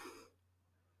it up.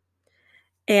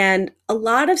 And a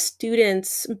lot of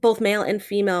students, both male and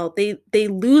female, they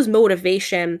lose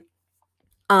motivation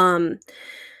to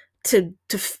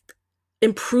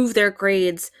improve their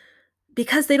grades,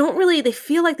 because they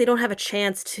feel like they don't have a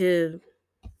chance to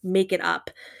make it up.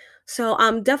 So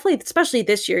definitely, especially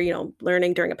this year,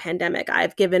 learning during a pandemic,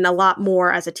 I've given a lot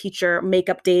more as a teacher,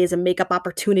 makeup days and makeup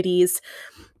opportunities,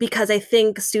 because I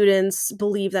think students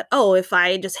believe that, oh, if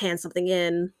I just hand something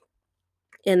in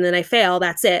and then I fail,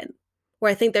 that's it.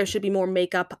 Where I think there should be more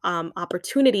makeup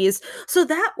opportunities. So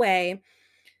that way,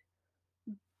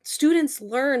 students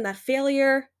learn that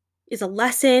failure is a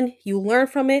lesson, you learn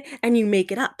from it, and you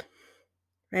make it up.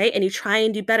 Right? And you try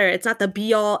and do better. It's not the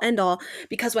be all end all,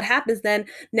 because what happens then,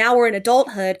 now we're in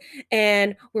adulthood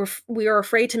and we are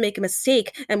afraid to make a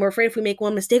mistake, and we're afraid if we make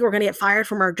one mistake, we're going to get fired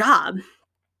from our job.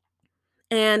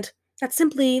 And that's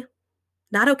simply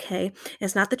not okay.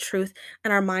 It's not the truth.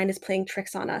 And our mind is playing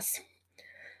tricks on us.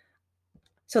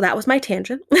 So that was my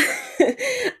tangent.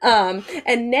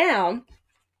 And now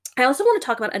I also want to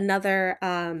talk about another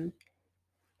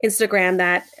Instagram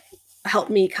that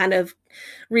helped me kind of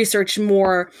research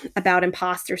more about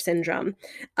imposter syndrome.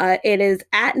 It is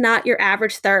at Not Your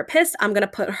Average Therapist. I'm going to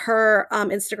put her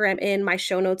Instagram in my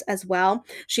show notes as well.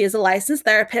 She is a licensed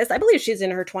therapist. I believe she's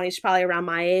in her 20s. She's probably around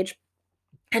my age.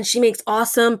 And she makes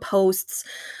awesome posts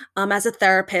as a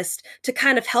therapist to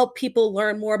kind of help people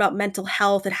learn more about mental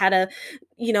health and how to,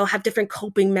 have different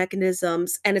coping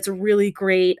mechanisms. And it's a really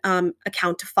great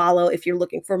account to follow if you're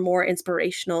looking for more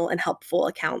inspirational and helpful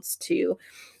accounts to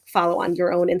follow on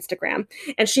your own Instagram.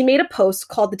 And she made a post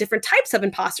called The Different Types of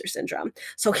Imposter Syndrome.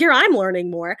 So here I'm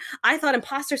learning more. I thought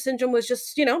imposter syndrome was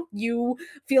just, you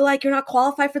feel like you're not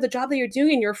qualified for the job that you're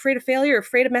doing and you're afraid of failure,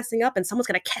 afraid of messing up, and someone's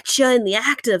going to catch you in the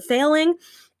act of failing.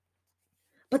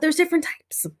 But there's different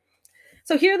types.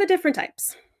 So here are the different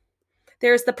types.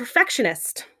 There's the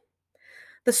perfectionist,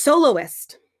 the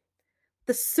soloist,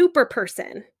 the super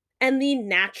person, and the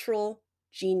natural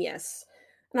genius.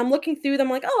 And I'm looking through them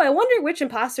like, oh, I wonder which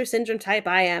imposter syndrome type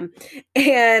I am.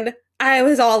 And I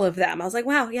was all of them. I was like,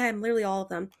 wow, yeah, I'm literally all of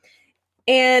them.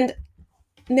 And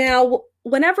now,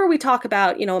 whenever we talk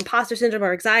about, imposter syndrome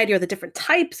or anxiety or the different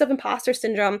types of imposter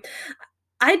syndrome,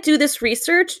 I do this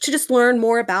research to just learn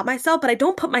more about myself, but I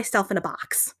don't put myself in a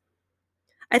box.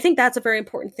 I think that's a very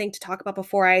important thing to talk about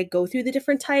before I go through the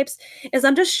different types, is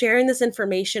I'm just sharing this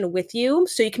information with you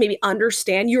so you can maybe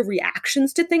understand your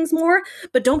reactions to things more,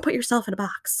 but don't put yourself in a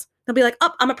box. They'll be like,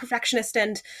 oh, I'm a perfectionist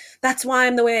and that's why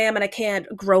I'm the way I am and I can't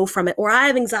grow from it. Or I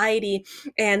have anxiety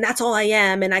and that's all I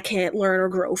am and I can't learn or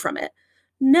grow from it.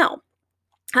 No.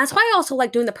 That's why I also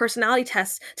like doing the personality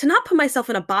tests, to not put myself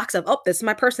in a box of, oh, this is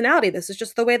my personality. This is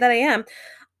just the way that I am.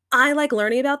 I like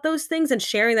learning about those things and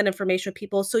sharing that information with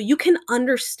people so you can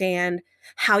understand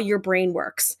how your brain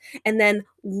works, and then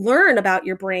learn about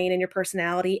your brain and your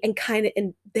personality and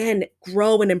then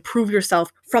grow and improve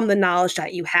yourself from the knowledge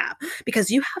that you have,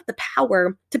 because you have the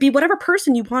power to be whatever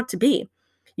person you want to be.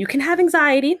 You can have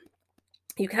anxiety,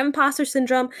 you can have imposter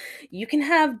syndrome, you can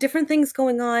have different things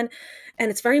going on, and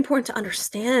it's very important to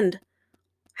understand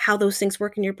how those things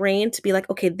work in your brain, to be like,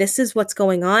 okay, this is what's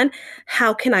going on.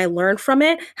 How can I learn from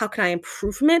it? How can I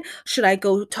improve from it? Should I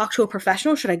go talk to a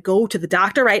professional? Should I go to the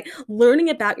doctor, right? Learning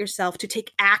about yourself to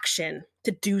take action,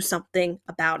 to do something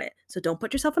about it. So don't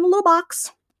put yourself in a little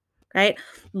box, right?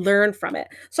 Learn from it.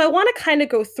 So I want to kind of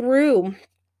go through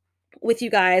with you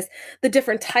guys the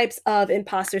different types of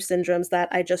imposter syndromes that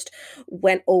I just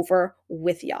went over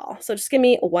with y'all. So just give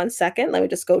me 1 second. Let me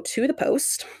just go to the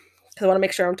post, because I want to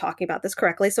make sure I'm talking about this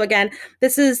correctly. So again,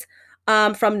 this is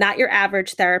from Not Your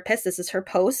Average Therapist. This is her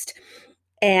post,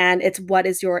 and it's what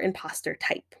is your imposter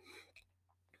type?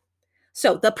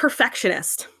 So the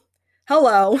perfectionist.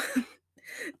 Hello.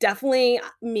 Definitely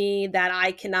me, that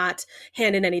I cannot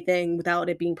hand in anything without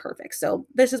it being perfect. So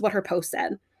this is what her post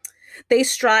said. They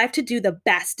strive to do the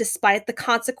best despite the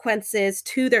consequences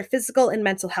to their physical and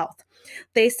mental health.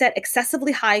 They set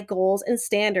excessively high goals and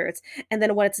standards, and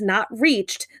then when it's not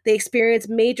reached, they experience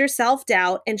major self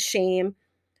doubt and shame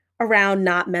around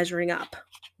not measuring up.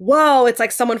 Whoa, it's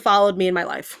like someone followed me in my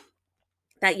life.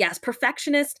 That, yes,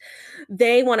 perfectionist,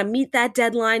 they want to meet that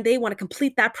deadline, they want to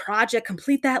complete that project,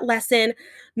 complete that lesson,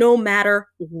 no matter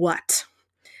what.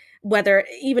 Whether,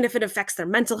 even if it affects their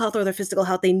mental health or their physical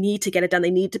health, they need to get it done.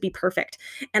 They need to be perfect.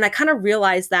 And I kind of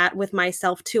realized that with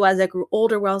myself too as I grew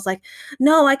older, where I was like,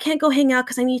 no, I can't go hang out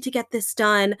because I need to get this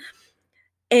done.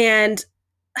 And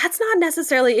that's not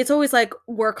necessarily, it's always like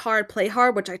work hard, play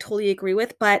hard, which I totally agree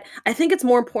with. But I think it's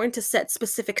more important to set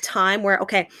specific time where,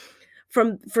 okay,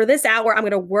 for this hour, I'm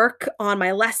going to work on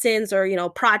my lessons or,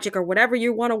 project or whatever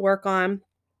you want to work on.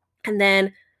 And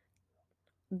then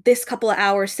this couple of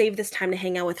hours, save this time to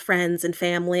hang out with friends and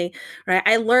family, right?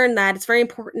 I learned that it's very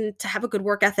important to have a good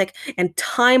work ethic and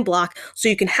time block so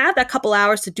you can have that couple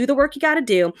hours to do the work you got to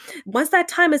do. Once that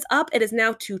time is up, it is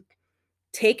now to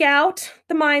take out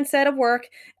the mindset of work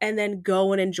and then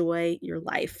go and enjoy your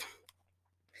life.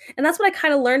 And that's what I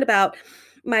kind of learned about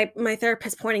my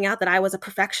therapist pointing out that I was a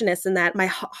perfectionist and that my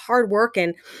hard work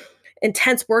and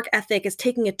intense work ethic is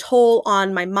taking a toll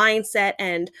on my mindset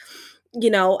and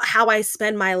how I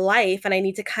spend my life, and I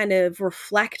need to kind of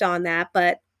reflect on that.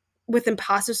 But with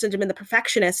imposter syndrome and the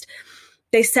perfectionist,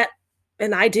 they set,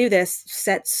 and I do this,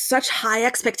 set such high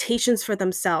expectations for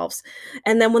themselves.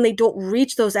 And then when they don't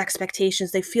reach those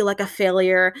expectations, they feel like a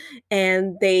failure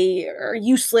and they are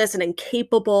useless and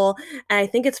incapable. And I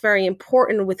think it's very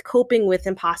important with coping with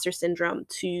imposter syndrome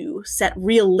to set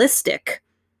realistic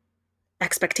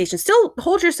expectations. Still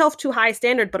hold yourself to a high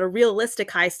standard, but a realistic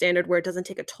high standard where it doesn't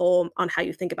take a toll on how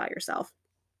you think about yourself.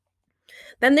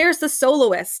 Then there's the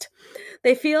soloist.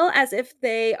 They feel as if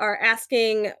they are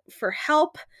asking for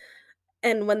help,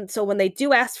 and when they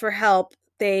do ask for help,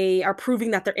 they are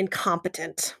proving that they're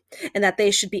incompetent and that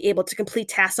they should be able to complete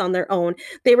tasks on their own.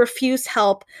 They refuse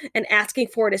help, and asking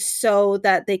for it is so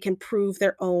that they can prove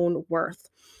their own worth.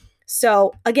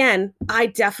 So again, I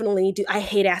definitely do. I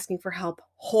hate asking for help.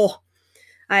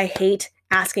 I hate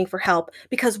asking for help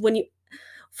because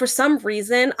for some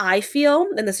reason, I feel,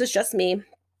 and this is just me, and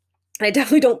I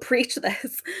definitely don't preach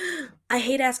this, I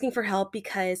hate asking for help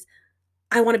because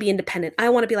I want to be independent. I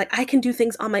want to be like, I can do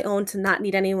things on my own to not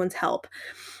need anyone's help.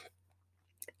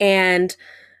 And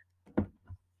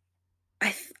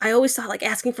I always thought like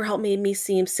asking for help made me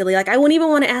seem silly. Like I wouldn't even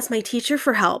want to ask my teacher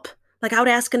for help. Like I would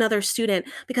ask another student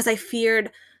because I feared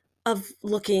of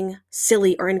looking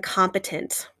silly or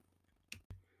incompetent.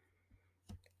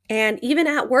 And even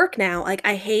at work now, like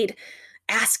I hate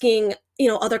asking,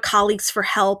 other colleagues for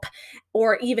help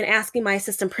or even asking my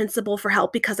assistant principal for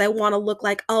help because I want to look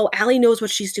like, oh, Allie knows what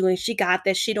she's doing. She got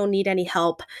this. She don't need any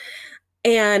help.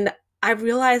 And I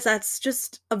realize that's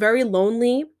just a very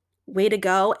lonely way to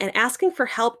go. And asking for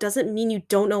help doesn't mean you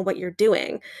don't know what you're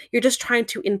doing. You're just trying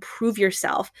to improve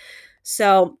yourself.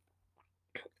 So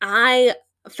I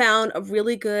found a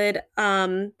really good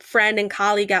friend and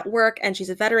colleague at work, and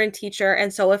she's a veteran teacher.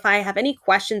 And so if I have any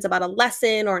questions about a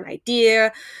lesson or an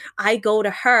idea, I go to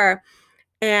her.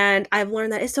 And I've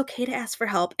learned that it's okay to ask for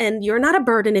help. And you're not a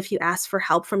burden if you ask for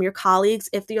help from your colleagues.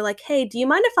 If you're like, hey, do you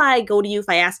mind if I go to you if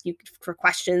I ask you for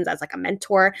questions as like a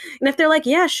mentor? And if they're like,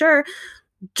 yeah, sure,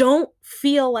 don't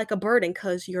feel like a burden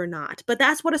because you're not. But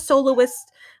that's what a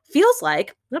soloist feels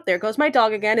like. Oh, there goes my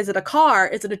dog again. Is it a car?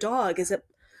 Is it a dog? Is it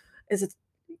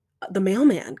the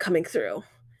mailman coming through?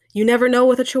 You never know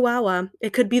with a chihuahua.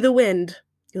 It could be the wind.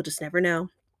 You'll just never know.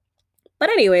 But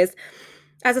anyways,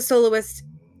 as a soloist,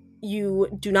 you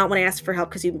do not want to ask for help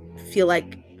because you feel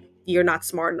like you're not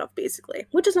smart enough, basically,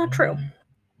 which is not true.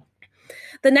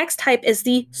 The next type is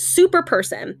the super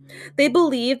person. They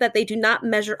believe that they do not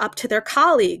measure up to their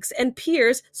colleagues and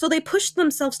peers, so they push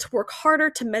themselves to work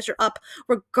harder to measure up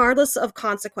regardless of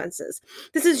consequences.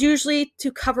 This is usually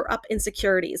to cover up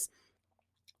insecurities.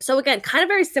 So again, kind of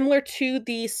very similar to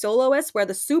the soloist, where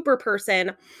the super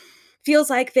person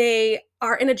feels like they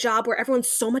are in a job where everyone's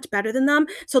so much better than them,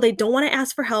 so they don't want to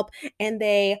ask for help, and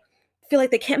they feel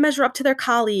like they can't measure up to their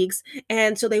colleagues,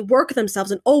 and so they work themselves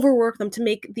and overwork them to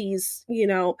make these,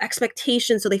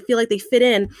 expectations so they feel like they fit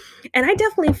in. And I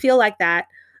definitely feel like that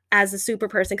as a super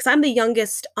person because I'm the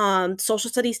youngest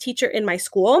social studies teacher in my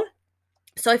school.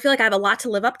 So I feel like I have a lot to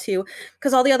live up to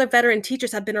because all the other veteran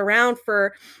teachers have been around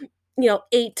for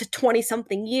 8 to 20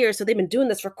 something years. So they've been doing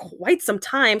this for quite some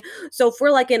time. So if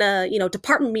we're like in a,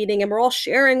 department meeting and we're all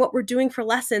sharing what we're doing for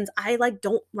lessons, I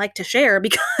don't like to share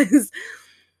because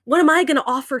what am I going to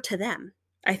offer to them?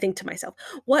 I think to myself,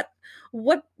 what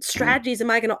strategies am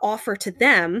I going to offer to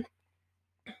them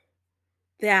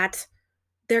that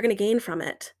they're going to gain from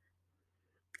it?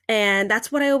 And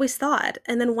that's what I always thought.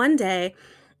 And then one day,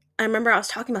 I remember I was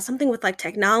talking about something with like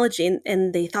technology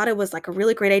and they thought it was like a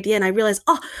really great idea. And I realized,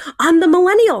 oh, I'm the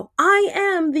millennial. I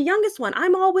am the youngest one.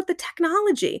 I'm all with the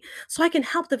technology. So I can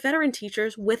help the veteran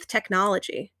teachers with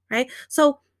technology, right?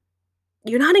 So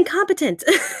you're not incompetent,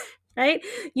 right?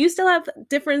 You still have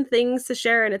different things to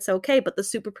share and it's okay. But the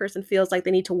super person feels like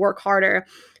they need to work harder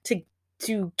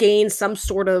to gain some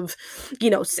sort of,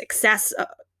 success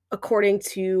according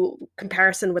to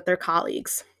comparison with their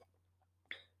colleagues.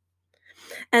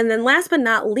 And then last but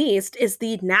not least is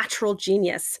the natural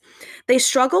genius. They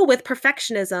struggle with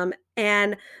perfectionism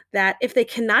and that if they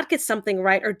cannot get something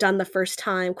right or done the first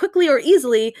time, quickly or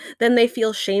easily, then they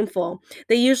feel shameful.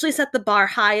 They usually set the bar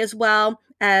high as well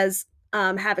as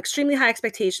have extremely high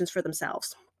expectations for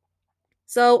themselves.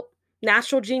 So,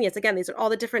 natural genius, again, these are all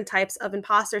the different types of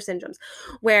imposter syndromes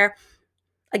where,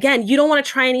 again, you don't want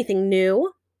to try anything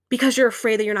new because you're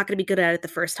afraid that you're not going to be good at it the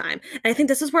first time. And I think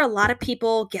this is where a lot of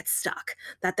people get stuck,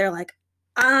 that they're like,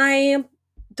 I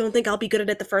don't think I'll be good at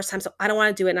it the first time, so I don't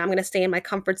want to do it, and I'm going to stay in my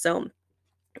comfort zone.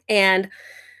 And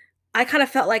I kind of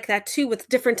felt like that too with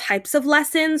different types of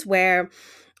lessons where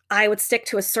I would stick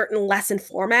to a certain lesson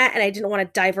format and I didn't want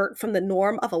to divert from the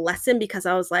norm of a lesson because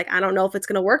I was like, I don't know if it's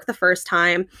going to work the first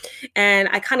time. And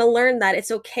I kind of learned that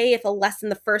it's okay if a lesson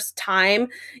the first time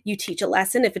you teach a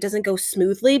lesson, if it doesn't go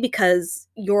smoothly because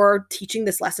you're teaching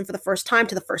this lesson for the first time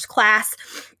to the first class.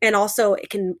 And also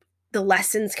the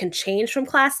lessons can change from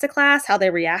class to class, how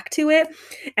they react to it.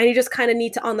 And you just kind of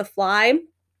need to on the fly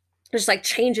just like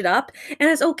change it up. And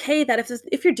it's okay that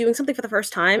if you're doing something for the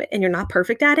first time and you're not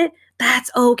perfect at it, that's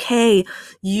okay.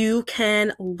 You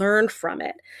can learn from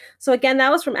it. So again,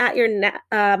 that was from at your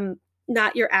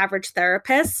not your average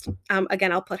therapist.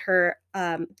 Again, I'll put her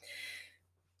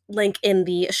link in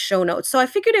the show notes. So I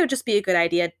figured it would just be a good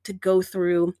idea to go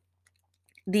through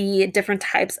the different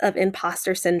types of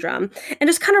imposter syndrome and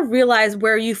just kind of realize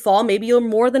where you fall. Maybe you're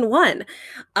more than one.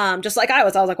 Just like I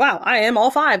was like, wow, I am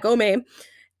all five. Go me.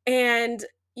 And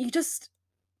you just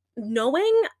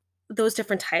knowing those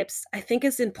different types, I think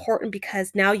is important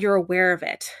because now you're aware of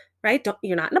it, right?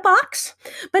 You're not in a box,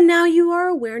 but now you are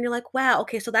aware and you're like, wow,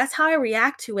 okay, so that's how I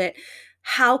react to it.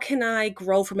 How can I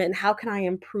grow from it and how can I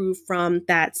improve from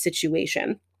that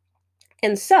situation?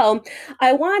 And so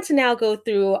I want to now go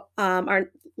through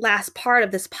our last part of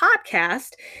this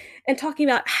podcast and talking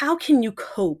about how can you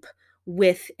cope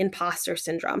with imposter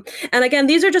syndrome. And again,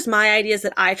 these are just my ideas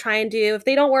that I try and do. If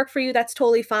they don't work for you, that's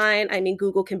totally fine. I mean,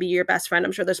 Google can be your best friend.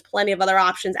 I'm sure there's plenty of other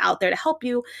options out there to help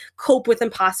you cope with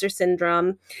imposter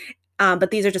syndrome.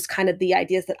 But these are just kind of the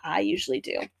ideas that I usually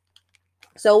do.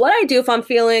 So what I do if I'm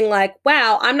feeling like,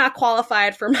 wow, I'm not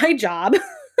qualified for my job,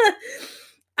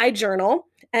 I journal.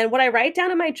 And what I write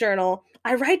down in my journal,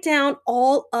 I write down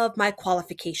all of my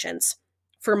qualifications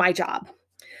for my job.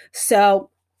 So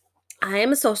I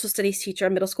am a social studies teacher, a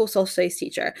middle school social studies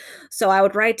teacher. So I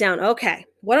would write down, okay,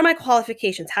 what are my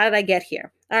qualifications? How did I get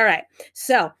here? All right.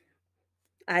 So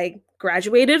I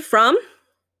graduated from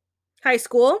high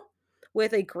school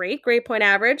with a great grade point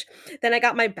average. Then I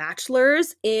got my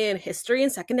bachelor's in history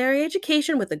and secondary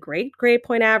education with a great grade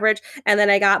point average. And then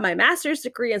I got my master's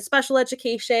degree in special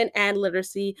education and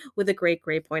literacy with a great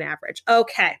grade point average.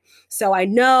 Okay. So I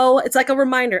know it's like a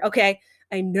reminder. Okay.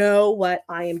 I know what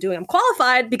I am doing. I'm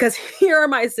qualified because here are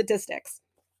my statistics.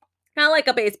 Kind of like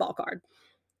a baseball card.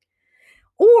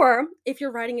 Or if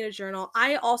you're writing in a journal,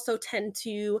 I also tend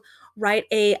to write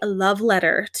a love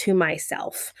letter to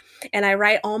myself. And I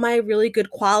write all my really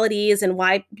good qualities and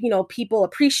why, people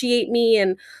appreciate me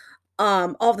and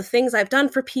all the things I've done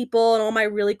for people and all my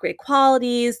really great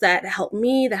qualities that help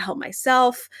me, that help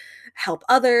myself, help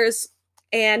others.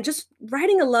 And just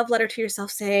writing a love letter to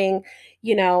yourself saying,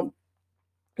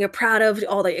 you're proud of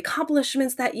all the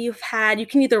accomplishments that you've had. You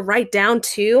can either write down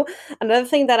too. Another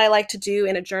thing that I like to do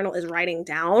in a journal is writing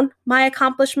down my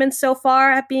accomplishments so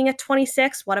far at being at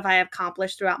 26. What have I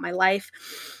accomplished throughout my life?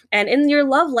 And in your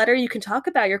love letter, you can talk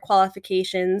about your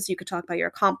qualifications. You can talk about your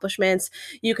accomplishments.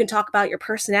 You can talk about your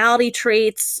personality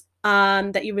traits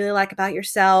that you really like about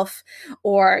yourself,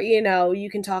 or, you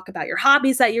can talk about your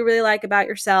hobbies that you really like about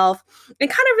yourself and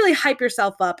kind of really hype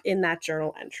yourself up in that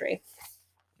journal entry.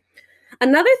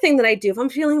 Another thing that I do if I'm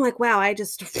feeling like, wow, I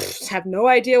just have no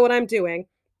idea what I'm doing,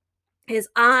 is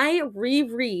I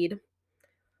reread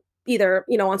either,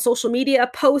 on social media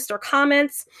posts or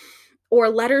comments or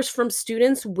letters from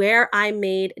students where I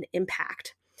made an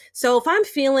impact. So if I'm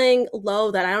feeling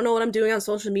low that I don't know what I'm doing on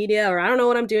social media or I don't know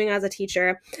what I'm doing as a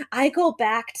teacher, I go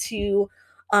back to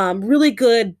really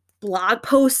good blog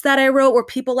posts that I wrote where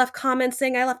people left comments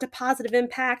saying I left a positive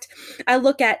impact. I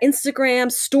look at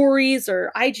Instagram stories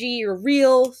or IG or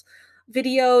Reels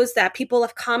videos that people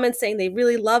left comments saying they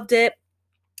really loved it.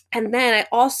 And then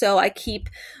I keep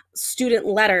student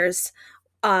letters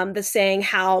the saying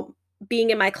how being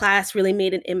in my class really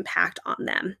made an impact on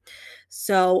them.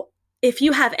 So if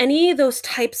you have any of those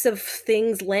types of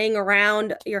things laying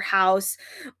around your house,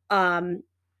 um,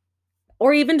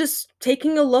 or even just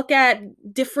taking a look at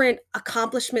different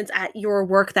accomplishments at your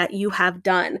work that you have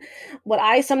done, what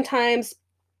I sometimes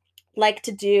like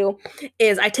to do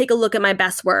is I take a look at my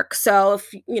best work. So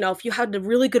if you had a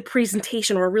really good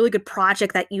presentation or a really good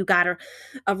project that you got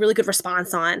a really good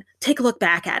response on, take a look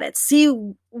back at it. See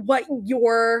what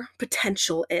your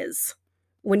potential is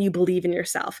when you believe in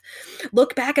yourself.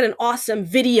 Look back at an awesome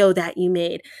video that you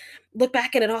made. Look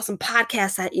back at an awesome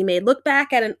podcast that you made. Look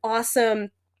back at an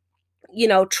awesome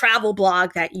travel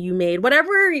blog that you made,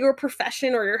 whatever your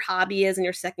profession or your hobby is, and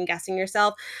you're second guessing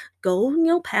yourself,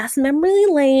 go, past memory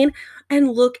lane and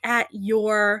look at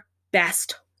your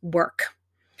best work.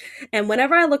 And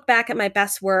whenever I look back at my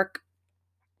best work,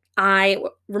 I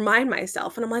remind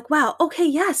myself and I'm like, wow, okay,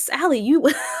 yes, Allie, you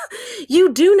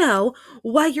you do know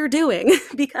what you're doing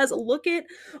because look at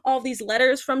all these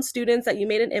letters from students that you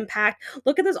made an impact.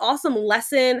 Look at this awesome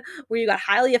lesson where you got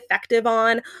highly effective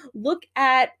on. Look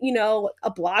at,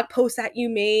 a blog post that you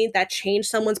made that changed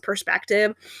someone's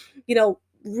perspective.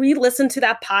 Re-listen to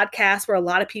that podcast where a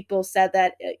lot of people said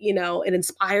that, it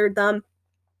inspired them.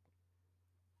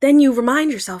 Then you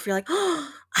remind yourself, you're like,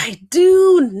 oh, I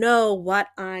do know what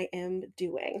I am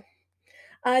doing.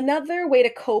 Another way to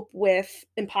cope with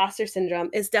imposter syndrome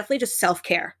is definitely just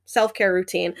self-care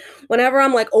routine. Whenever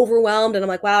I'm like overwhelmed and I'm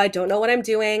like, wow, I don't know what I'm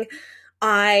doing,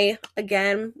 I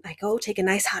go take a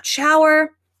nice hot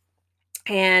shower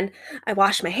and I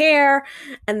wash my hair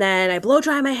and then I blow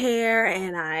dry my hair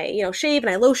and I, shave and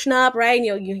I lotion up, right?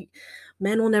 And,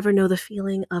 men will never know the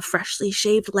feeling of freshly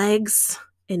shaved legs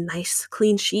and nice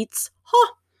clean sheets.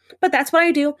 Huh. But that's what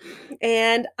I do.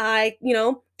 And I,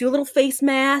 do a little face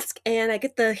mask and I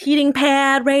get the heating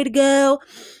pad ready to go.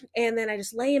 And then I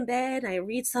just lay in bed and I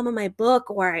read some of my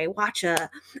book or I watch a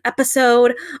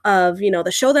episode of,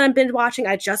 the show that I'm binge watching.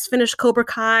 I just finished Cobra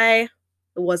Kai. It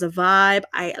was a vibe.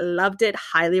 I loved it.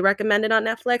 Highly recommended on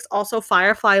Netflix. Also,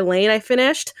 Firefly Lane I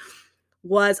finished.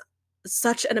 Was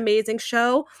such an amazing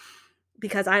show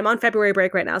because I'm on February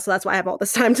break right now. So that's why I have all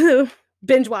this time to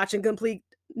binge watch and complete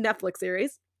Netflix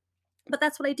series. But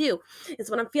that's what I do is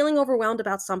when I'm feeling overwhelmed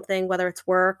about something, whether it's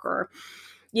work or,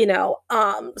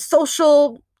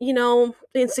 social,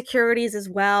 insecurities as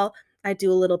well, I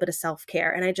do a little bit of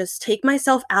self-care and I just take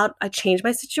myself out. I change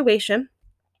my situation.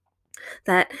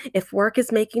 That if work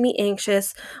is making me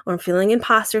anxious or I'm feeling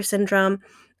imposter syndrome,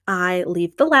 I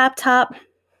leave the laptop.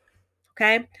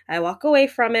 Okay. I walk away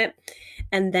from it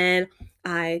and then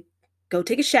I go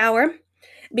take a shower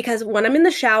because when I'm in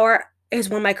the shower is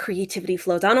when my creativity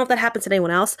flows. I don't know if that happens to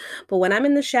anyone else, but when I'm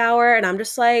in the shower and I'm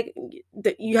just like,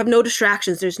 you have no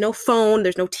distractions. There's no phone,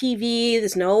 there's no TV,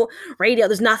 there's no radio,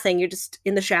 there's nothing. You're just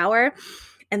in the shower.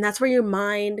 And that's where your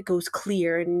mind goes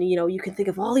clear. And, you can think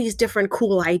of all these different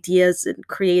cool ideas and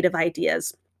creative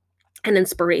ideas and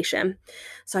inspiration.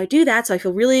 So I do that. So I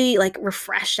feel really like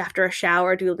refreshed after a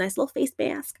shower, do a nice little face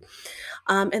mask.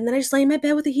 And then I just lay in my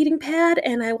bed with a heating pad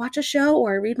and I watch a show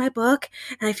or I read my book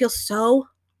and I feel so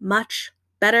much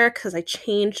better because I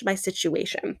changed my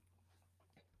situation.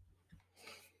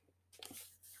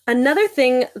 Another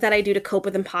thing that I do to cope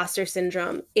with imposter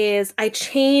syndrome is I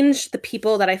change the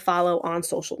people that I follow on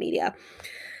social media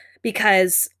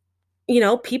because,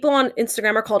 people on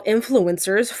Instagram are called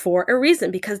influencers for a reason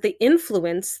because they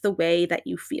influence the way that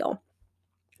you feel.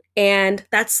 And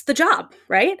that's the job,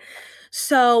 right?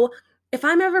 So if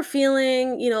I'm ever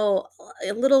feeling,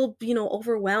 a little,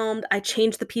 overwhelmed, I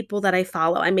change the people that I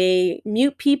follow. I may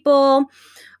mute people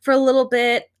for a little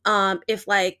bit. If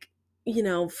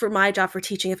for my job for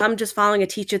teaching, if I'm just following a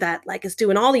teacher that is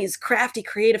doing all these crafty,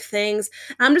 creative things,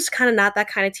 I'm just kind of not that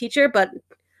kind of teacher, but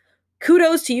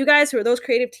kudos to you guys who are those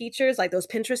creative teachers, like those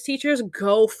Pinterest teachers,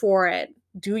 go for it.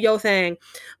 Do your thing.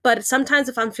 But sometimes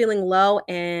if I'm feeling low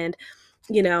and,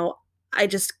 I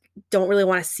just don't really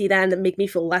want to see that and that make me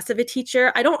feel less of a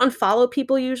teacher, I don't unfollow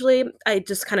people usually. I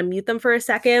just kind of mute them for a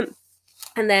second.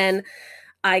 And then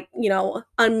I,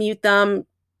 unmute them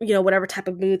whatever type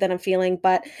of mood that I'm feeling.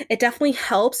 But it definitely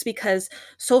helps because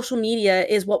social media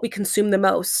is what we consume the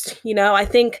most. I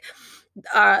think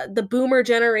the boomer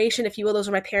generation, if you will, those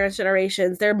are my parents'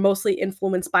 generations, they're mostly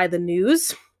influenced by the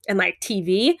news and like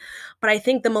TV. But I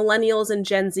think the millennials and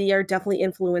Gen Z are definitely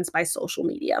influenced by social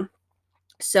media.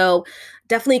 So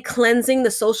definitely cleansing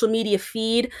the social media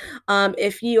feed.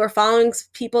 If you are following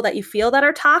people that you feel that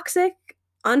are toxic,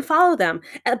 unfollow them.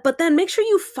 But then make sure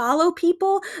you follow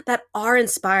people that are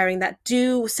inspiring, that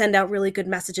do send out really good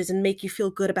messages and make you feel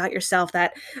good about yourself,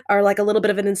 that are like a little bit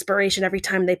of an inspiration every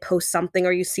time they post something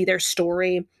or you see their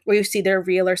story or you see their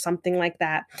reel or something like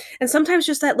that. And sometimes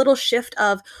just that little shift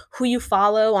of who you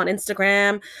follow on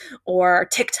Instagram or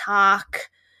TikTok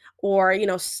or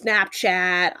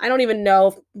Snapchat. I don't even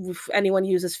know if anyone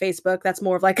uses Facebook. That's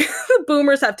more of like the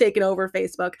boomers have taken over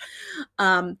Facebook.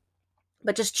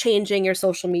 But just changing your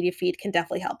social media feed can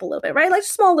definitely help a little bit, right? Like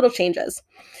small little changes.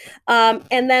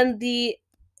 And then the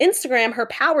Instagram, her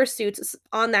power suits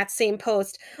on that same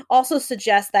post also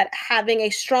suggests that having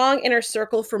a strong inner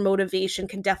circle for motivation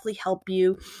can definitely help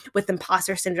you with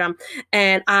imposter syndrome.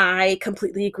 And I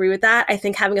completely agree with that. I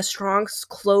think having a strong,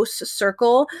 close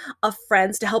circle of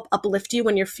friends to help uplift you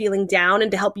when you're feeling down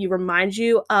and to help you remind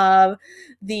you of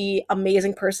the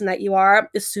amazing person that you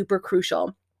are is super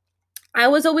crucial. I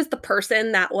was always the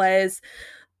person that was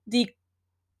the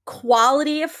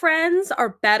quality of friends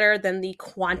are better than the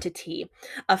quantity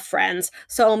of friends.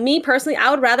 So me personally, I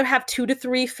would rather have 2 to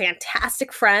 3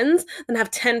 fantastic friends than have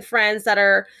 10 friends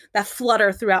that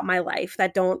flutter throughout my life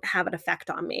that don't have an effect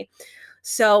on me.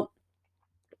 So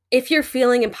if you're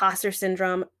feeling imposter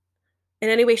syndrome in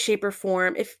any way, shape, or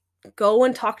form, go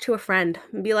and talk to a friend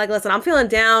and be like, listen, I'm feeling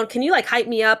down. Can you like hype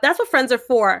me up? That's what friends are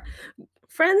for.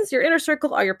 Friends, your inner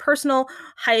circle, are your personal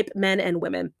hype men and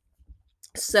women.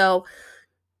 So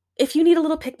if you need a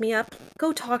little pick me up,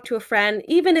 go talk to a friend,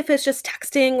 even if it's just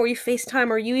texting or you FaceTime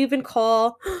or you even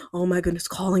call. Oh my goodness,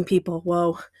 calling people.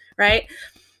 Whoa, right?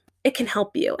 It can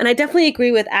help you. And I definitely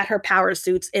agree with At Her Power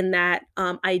Suits in that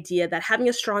idea that having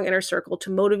a strong inner circle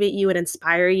to motivate you and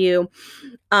inspire you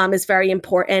is very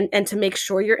important. And to make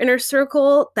sure your inner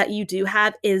circle that you do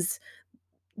have is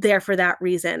there for that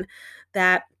reason,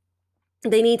 that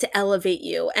they need to elevate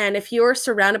you. And if you're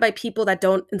surrounded by people that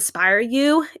don't inspire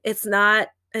you, it's not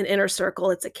an inner circle,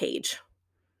 it's a cage.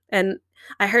 And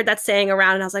I heard that saying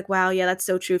around and I was like, wow, yeah, that's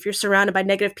so true. If you're surrounded by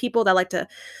negative people that like to,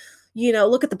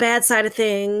 look at the bad side of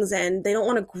things and they don't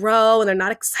want to grow and they're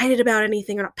not excited about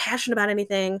anything or not passionate about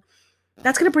anything,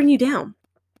 that's going to bring you down.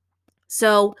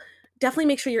 So definitely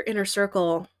make sure your inner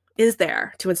circle is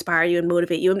there to inspire you and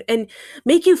motivate you and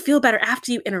make you feel better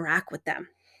after you interact with them.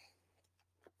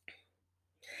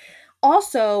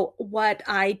 Also, what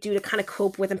I do to kind of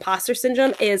cope with imposter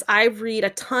syndrome is I read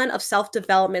a ton of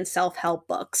self-development, self-help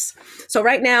books. So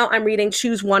right now I'm reading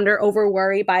Choose Wonder Over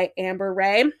Worry by Amber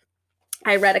Ray.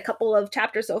 I read a couple of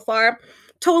chapters so far,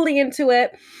 totally into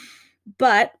it.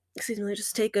 But, excuse me, let me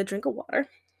just take a drink of water.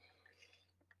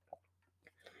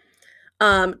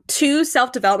 2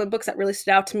 self-development books that really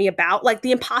stood out to me about like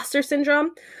the imposter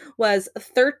syndrome was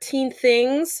 13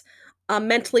 Things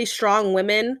Mentally Strong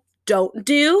Women Don't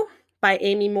Do by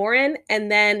Amy Morin,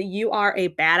 and then You Are a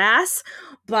Badass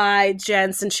by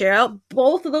Jen Sincero.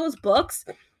 Both of those books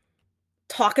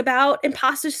talk about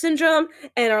imposter syndrome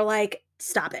and are like,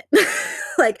 stop it.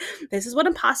 Like, this is what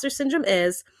imposter syndrome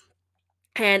is,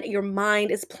 and your mind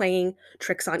is playing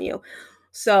tricks on you.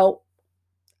 So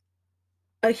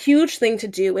a huge thing to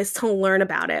do is to learn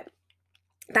about it.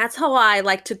 That's how I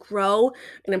like to grow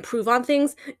and improve on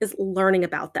things, is learning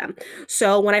about them.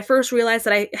 So when I first realized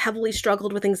that I heavily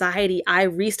struggled with anxiety, I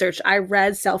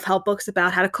read self-help books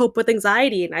about how to cope with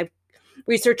anxiety, and I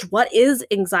researched what is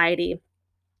anxiety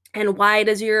and why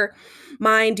does your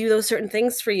mind do those certain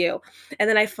things for you. And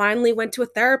then I finally went to a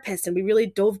therapist and we really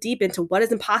dove deep into what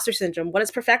is imposter syndrome, what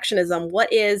is perfectionism,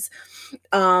 what is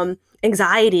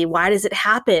anxiety, why does it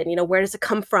happen, where does it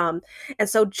come from. And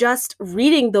so just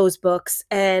reading those books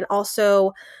and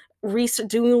also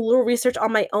doing a little research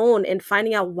on my own and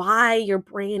finding out why your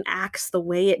brain acts the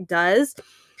way it does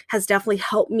has definitely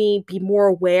helped me be more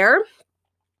aware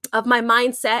of my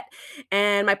mindset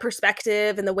and my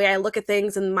perspective and the way I look at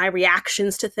things and my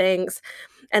reactions to things.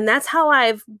 And that's how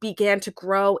I've began to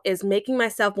grow, is making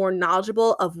myself more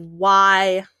knowledgeable of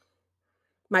why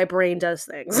my brain does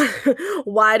things.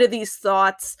 Why do these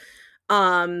thoughts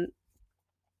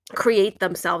create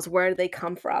themselves? Where do they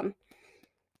come from?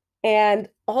 And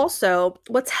also,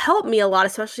 what's helped me a lot,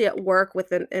 especially at work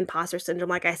with an imposter syndrome,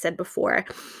 like I said before,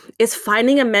 is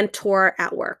finding a mentor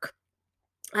at work.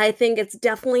 I think it's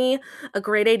definitely a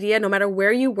great idea, no matter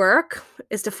where you work,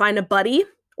 is to find a buddy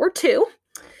or 2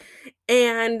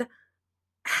 and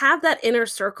have that inner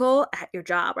circle at your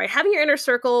job, right? Having your inner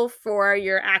circle for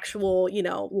your actual,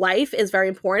 life is very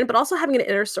important, but also having an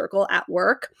inner circle at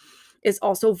work is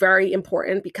also very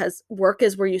important because work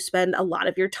is where you spend a lot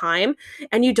of your time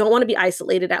and you don't want to be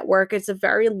isolated at work. It's a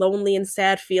very lonely and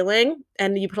sad feeling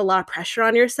and you put a lot of pressure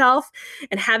on yourself,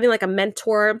 and having like a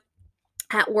mentor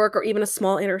at work or even a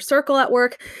small inner circle at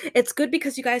work, it's good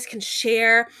because you guys can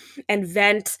share and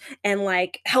vent and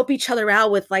like help each other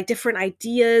out with like different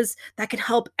ideas that can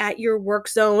help at your work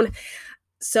zone.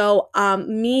 So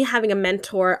me having a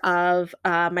mentor of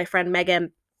my friend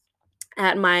Megan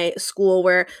at my school,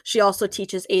 where she also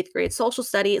teaches 8th grade social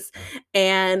studies,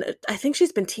 and I think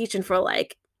she's been teaching for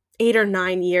like 8 or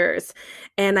 9 years.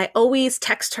 And I always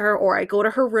text her or I go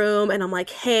to her room and I'm like,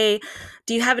 hey,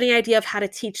 do you have any idea of how to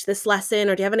teach this lesson?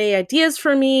 Or do you have any ideas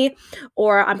for me?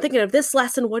 Or I'm thinking of this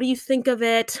lesson. What do you think of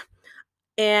it?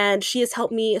 And she has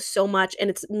helped me so much. And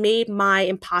it's made my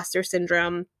imposter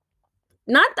syndrome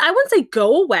not, I wouldn't say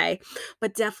go away,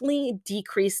 but definitely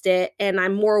decreased it. And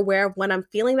I'm more aware of when I'm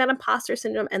feeling that imposter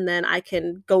syndrome. And then I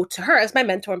can go to her as my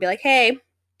mentor and be like, hey,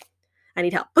 I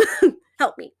need help.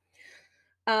 Help me.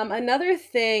 Another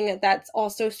thing that's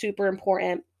also super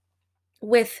important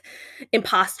with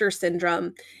imposter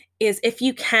syndrome is, if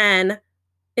you can,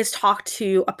 is talk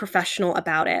to a professional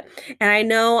about it. And I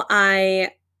know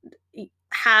I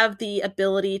have the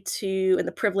ability to and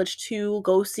the privilege to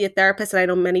go see a therapist, and I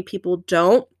know many people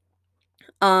don't.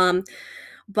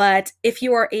 But if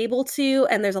you are able to,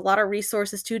 and there's a lot of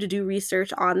resources too to do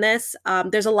research on this,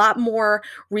 there's a lot more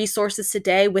resources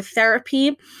today with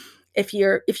therapy if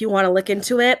you want to look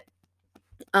into it.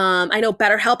 I know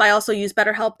BetterHelp. I also use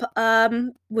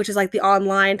BetterHelp, which is like the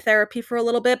online therapy for a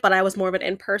little bit, but I was more of an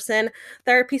in-person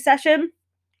therapy session.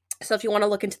 So if you want to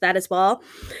look into that as well,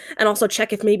 and also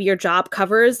check if maybe your job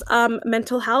covers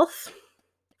mental health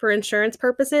for insurance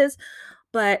purposes.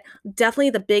 But definitely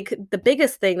the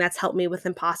biggest thing that's helped me with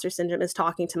imposter syndrome is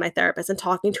talking to my therapist and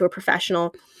talking to a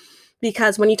professional.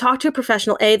 Because when you talk to a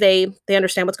professional, A, they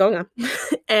understand what's going on,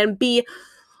 and B,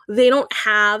 they don't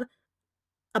have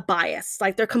a bias.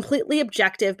 Like, they're completely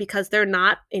objective because they're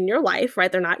not in your life,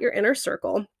 right? They're not your inner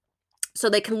circle. So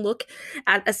they can look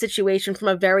at a situation from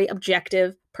a very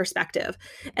objective perspective,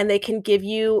 and they can give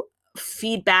you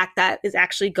feedback that is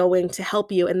actually going to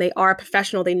help you. And they are a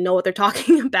professional. They know what they're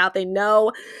talking about. They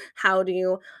know how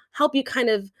to help you kind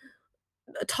of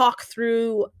talk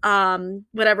through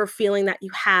whatever feeling that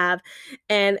you have,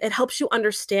 and it helps you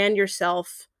understand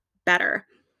yourself better.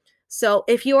 So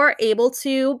if you are able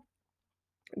to,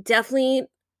 definitely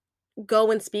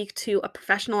go and speak to a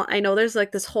professional. I know there's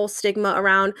like this whole stigma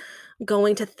around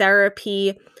going to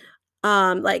therapy.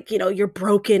 Like, you're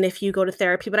broken if you go to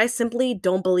therapy, but I simply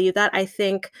don't believe that. I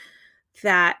think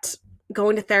that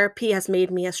going to therapy has made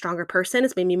me a stronger person.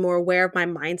 It's made me more aware of my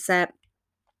mindset.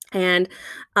 And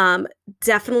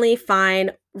definitely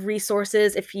find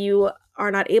resources. If you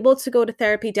are not able to go to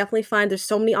therapy, definitely find, there's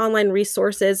so many online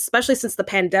resources, especially since the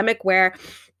pandemic, where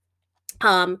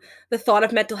the thought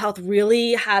of mental health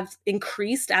really have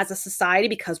increased as a society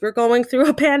because we're going through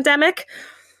a pandemic.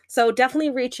 So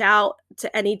definitely reach out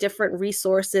to any different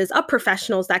resources of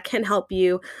professionals that can help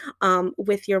you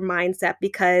with your mindset,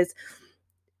 because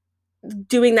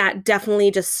doing that definitely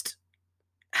just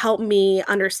helped me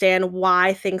understand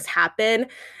why things happen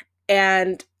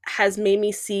and has made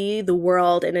me see the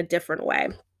world in a different way.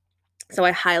 So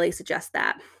I highly suggest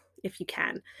that if you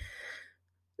can.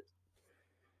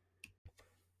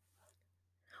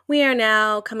 We are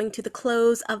now coming to the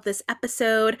close of this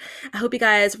episode. I hope you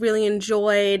guys really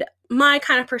enjoyed my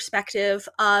kind of perspective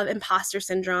of imposter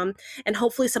syndrome, and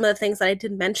hopefully some of the things that I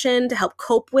did mention to help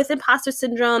cope with imposter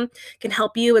syndrome can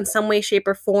help you in some way, shape,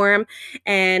 or form.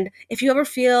 And if you ever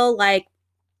feel like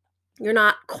you're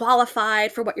not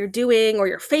qualified for what you're doing, or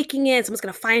you're faking it, someone's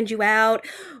going to find you out,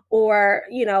 or,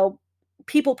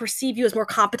 people perceive you as more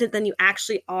competent than you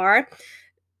actually are,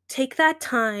 take that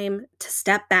time to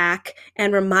step back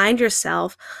and remind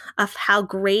yourself of how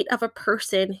great of a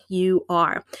person you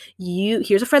are.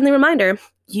 Here's a friendly reminder.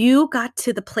 You got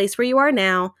to the place where you are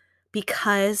now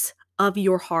because of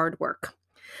your hard work,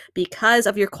 because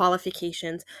of your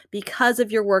qualifications, because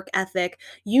of your work ethic.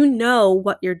 You know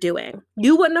what you're doing.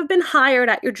 You wouldn't have been hired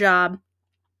at your job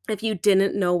if you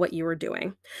didn't know what you were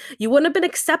doing. You wouldn't have been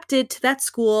accepted to that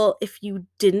school if you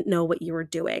didn't know what you were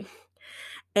doing.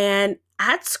 And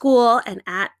at school and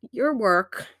at your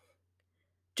work,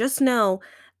 just know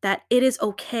that it is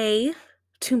okay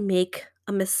to make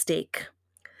a mistake.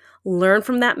 Learn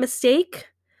from that mistake.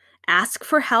 Ask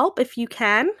for help if you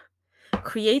can.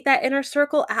 Create that inner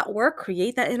circle at work.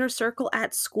 Create that inner circle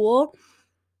at school.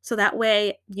 so that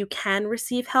way you can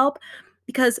receive help,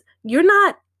 because you're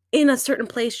not in a certain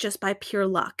place just by pure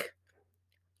luck.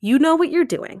 You know what you're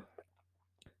doing.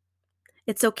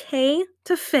 It's okay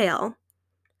to fail.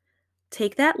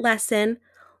 Take that lesson,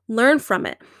 learn from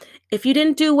it. If you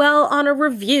didn't do well on a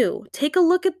review, take a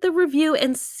look at the review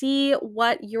and see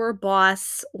what your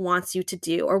boss wants you to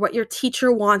do, or what your teacher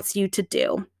wants you to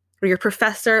do, or your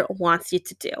professor wants you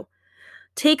to do.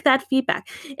 Take that feedback.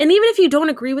 And even if you don't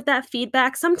agree with that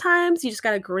feedback, sometimes you just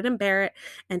got to grin and bear it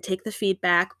and take the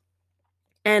feedback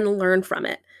and learn from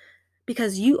it.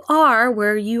 Because you are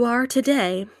where you are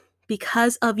today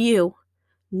because of you.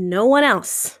 No one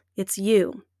else. It's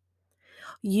you.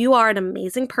 You are an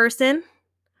amazing person.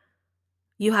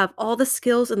 You have all the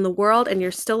skills in the world, and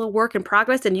you're still a work in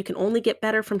progress, and you can only get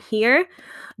better from here.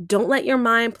 Don't let your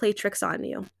mind play tricks on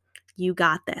you. You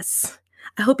got this.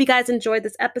 I hope you guys enjoyed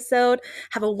this episode.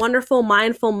 Have a wonderful,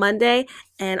 mindful Monday,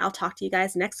 and I'll talk to you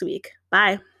guys next week.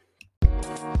 Bye.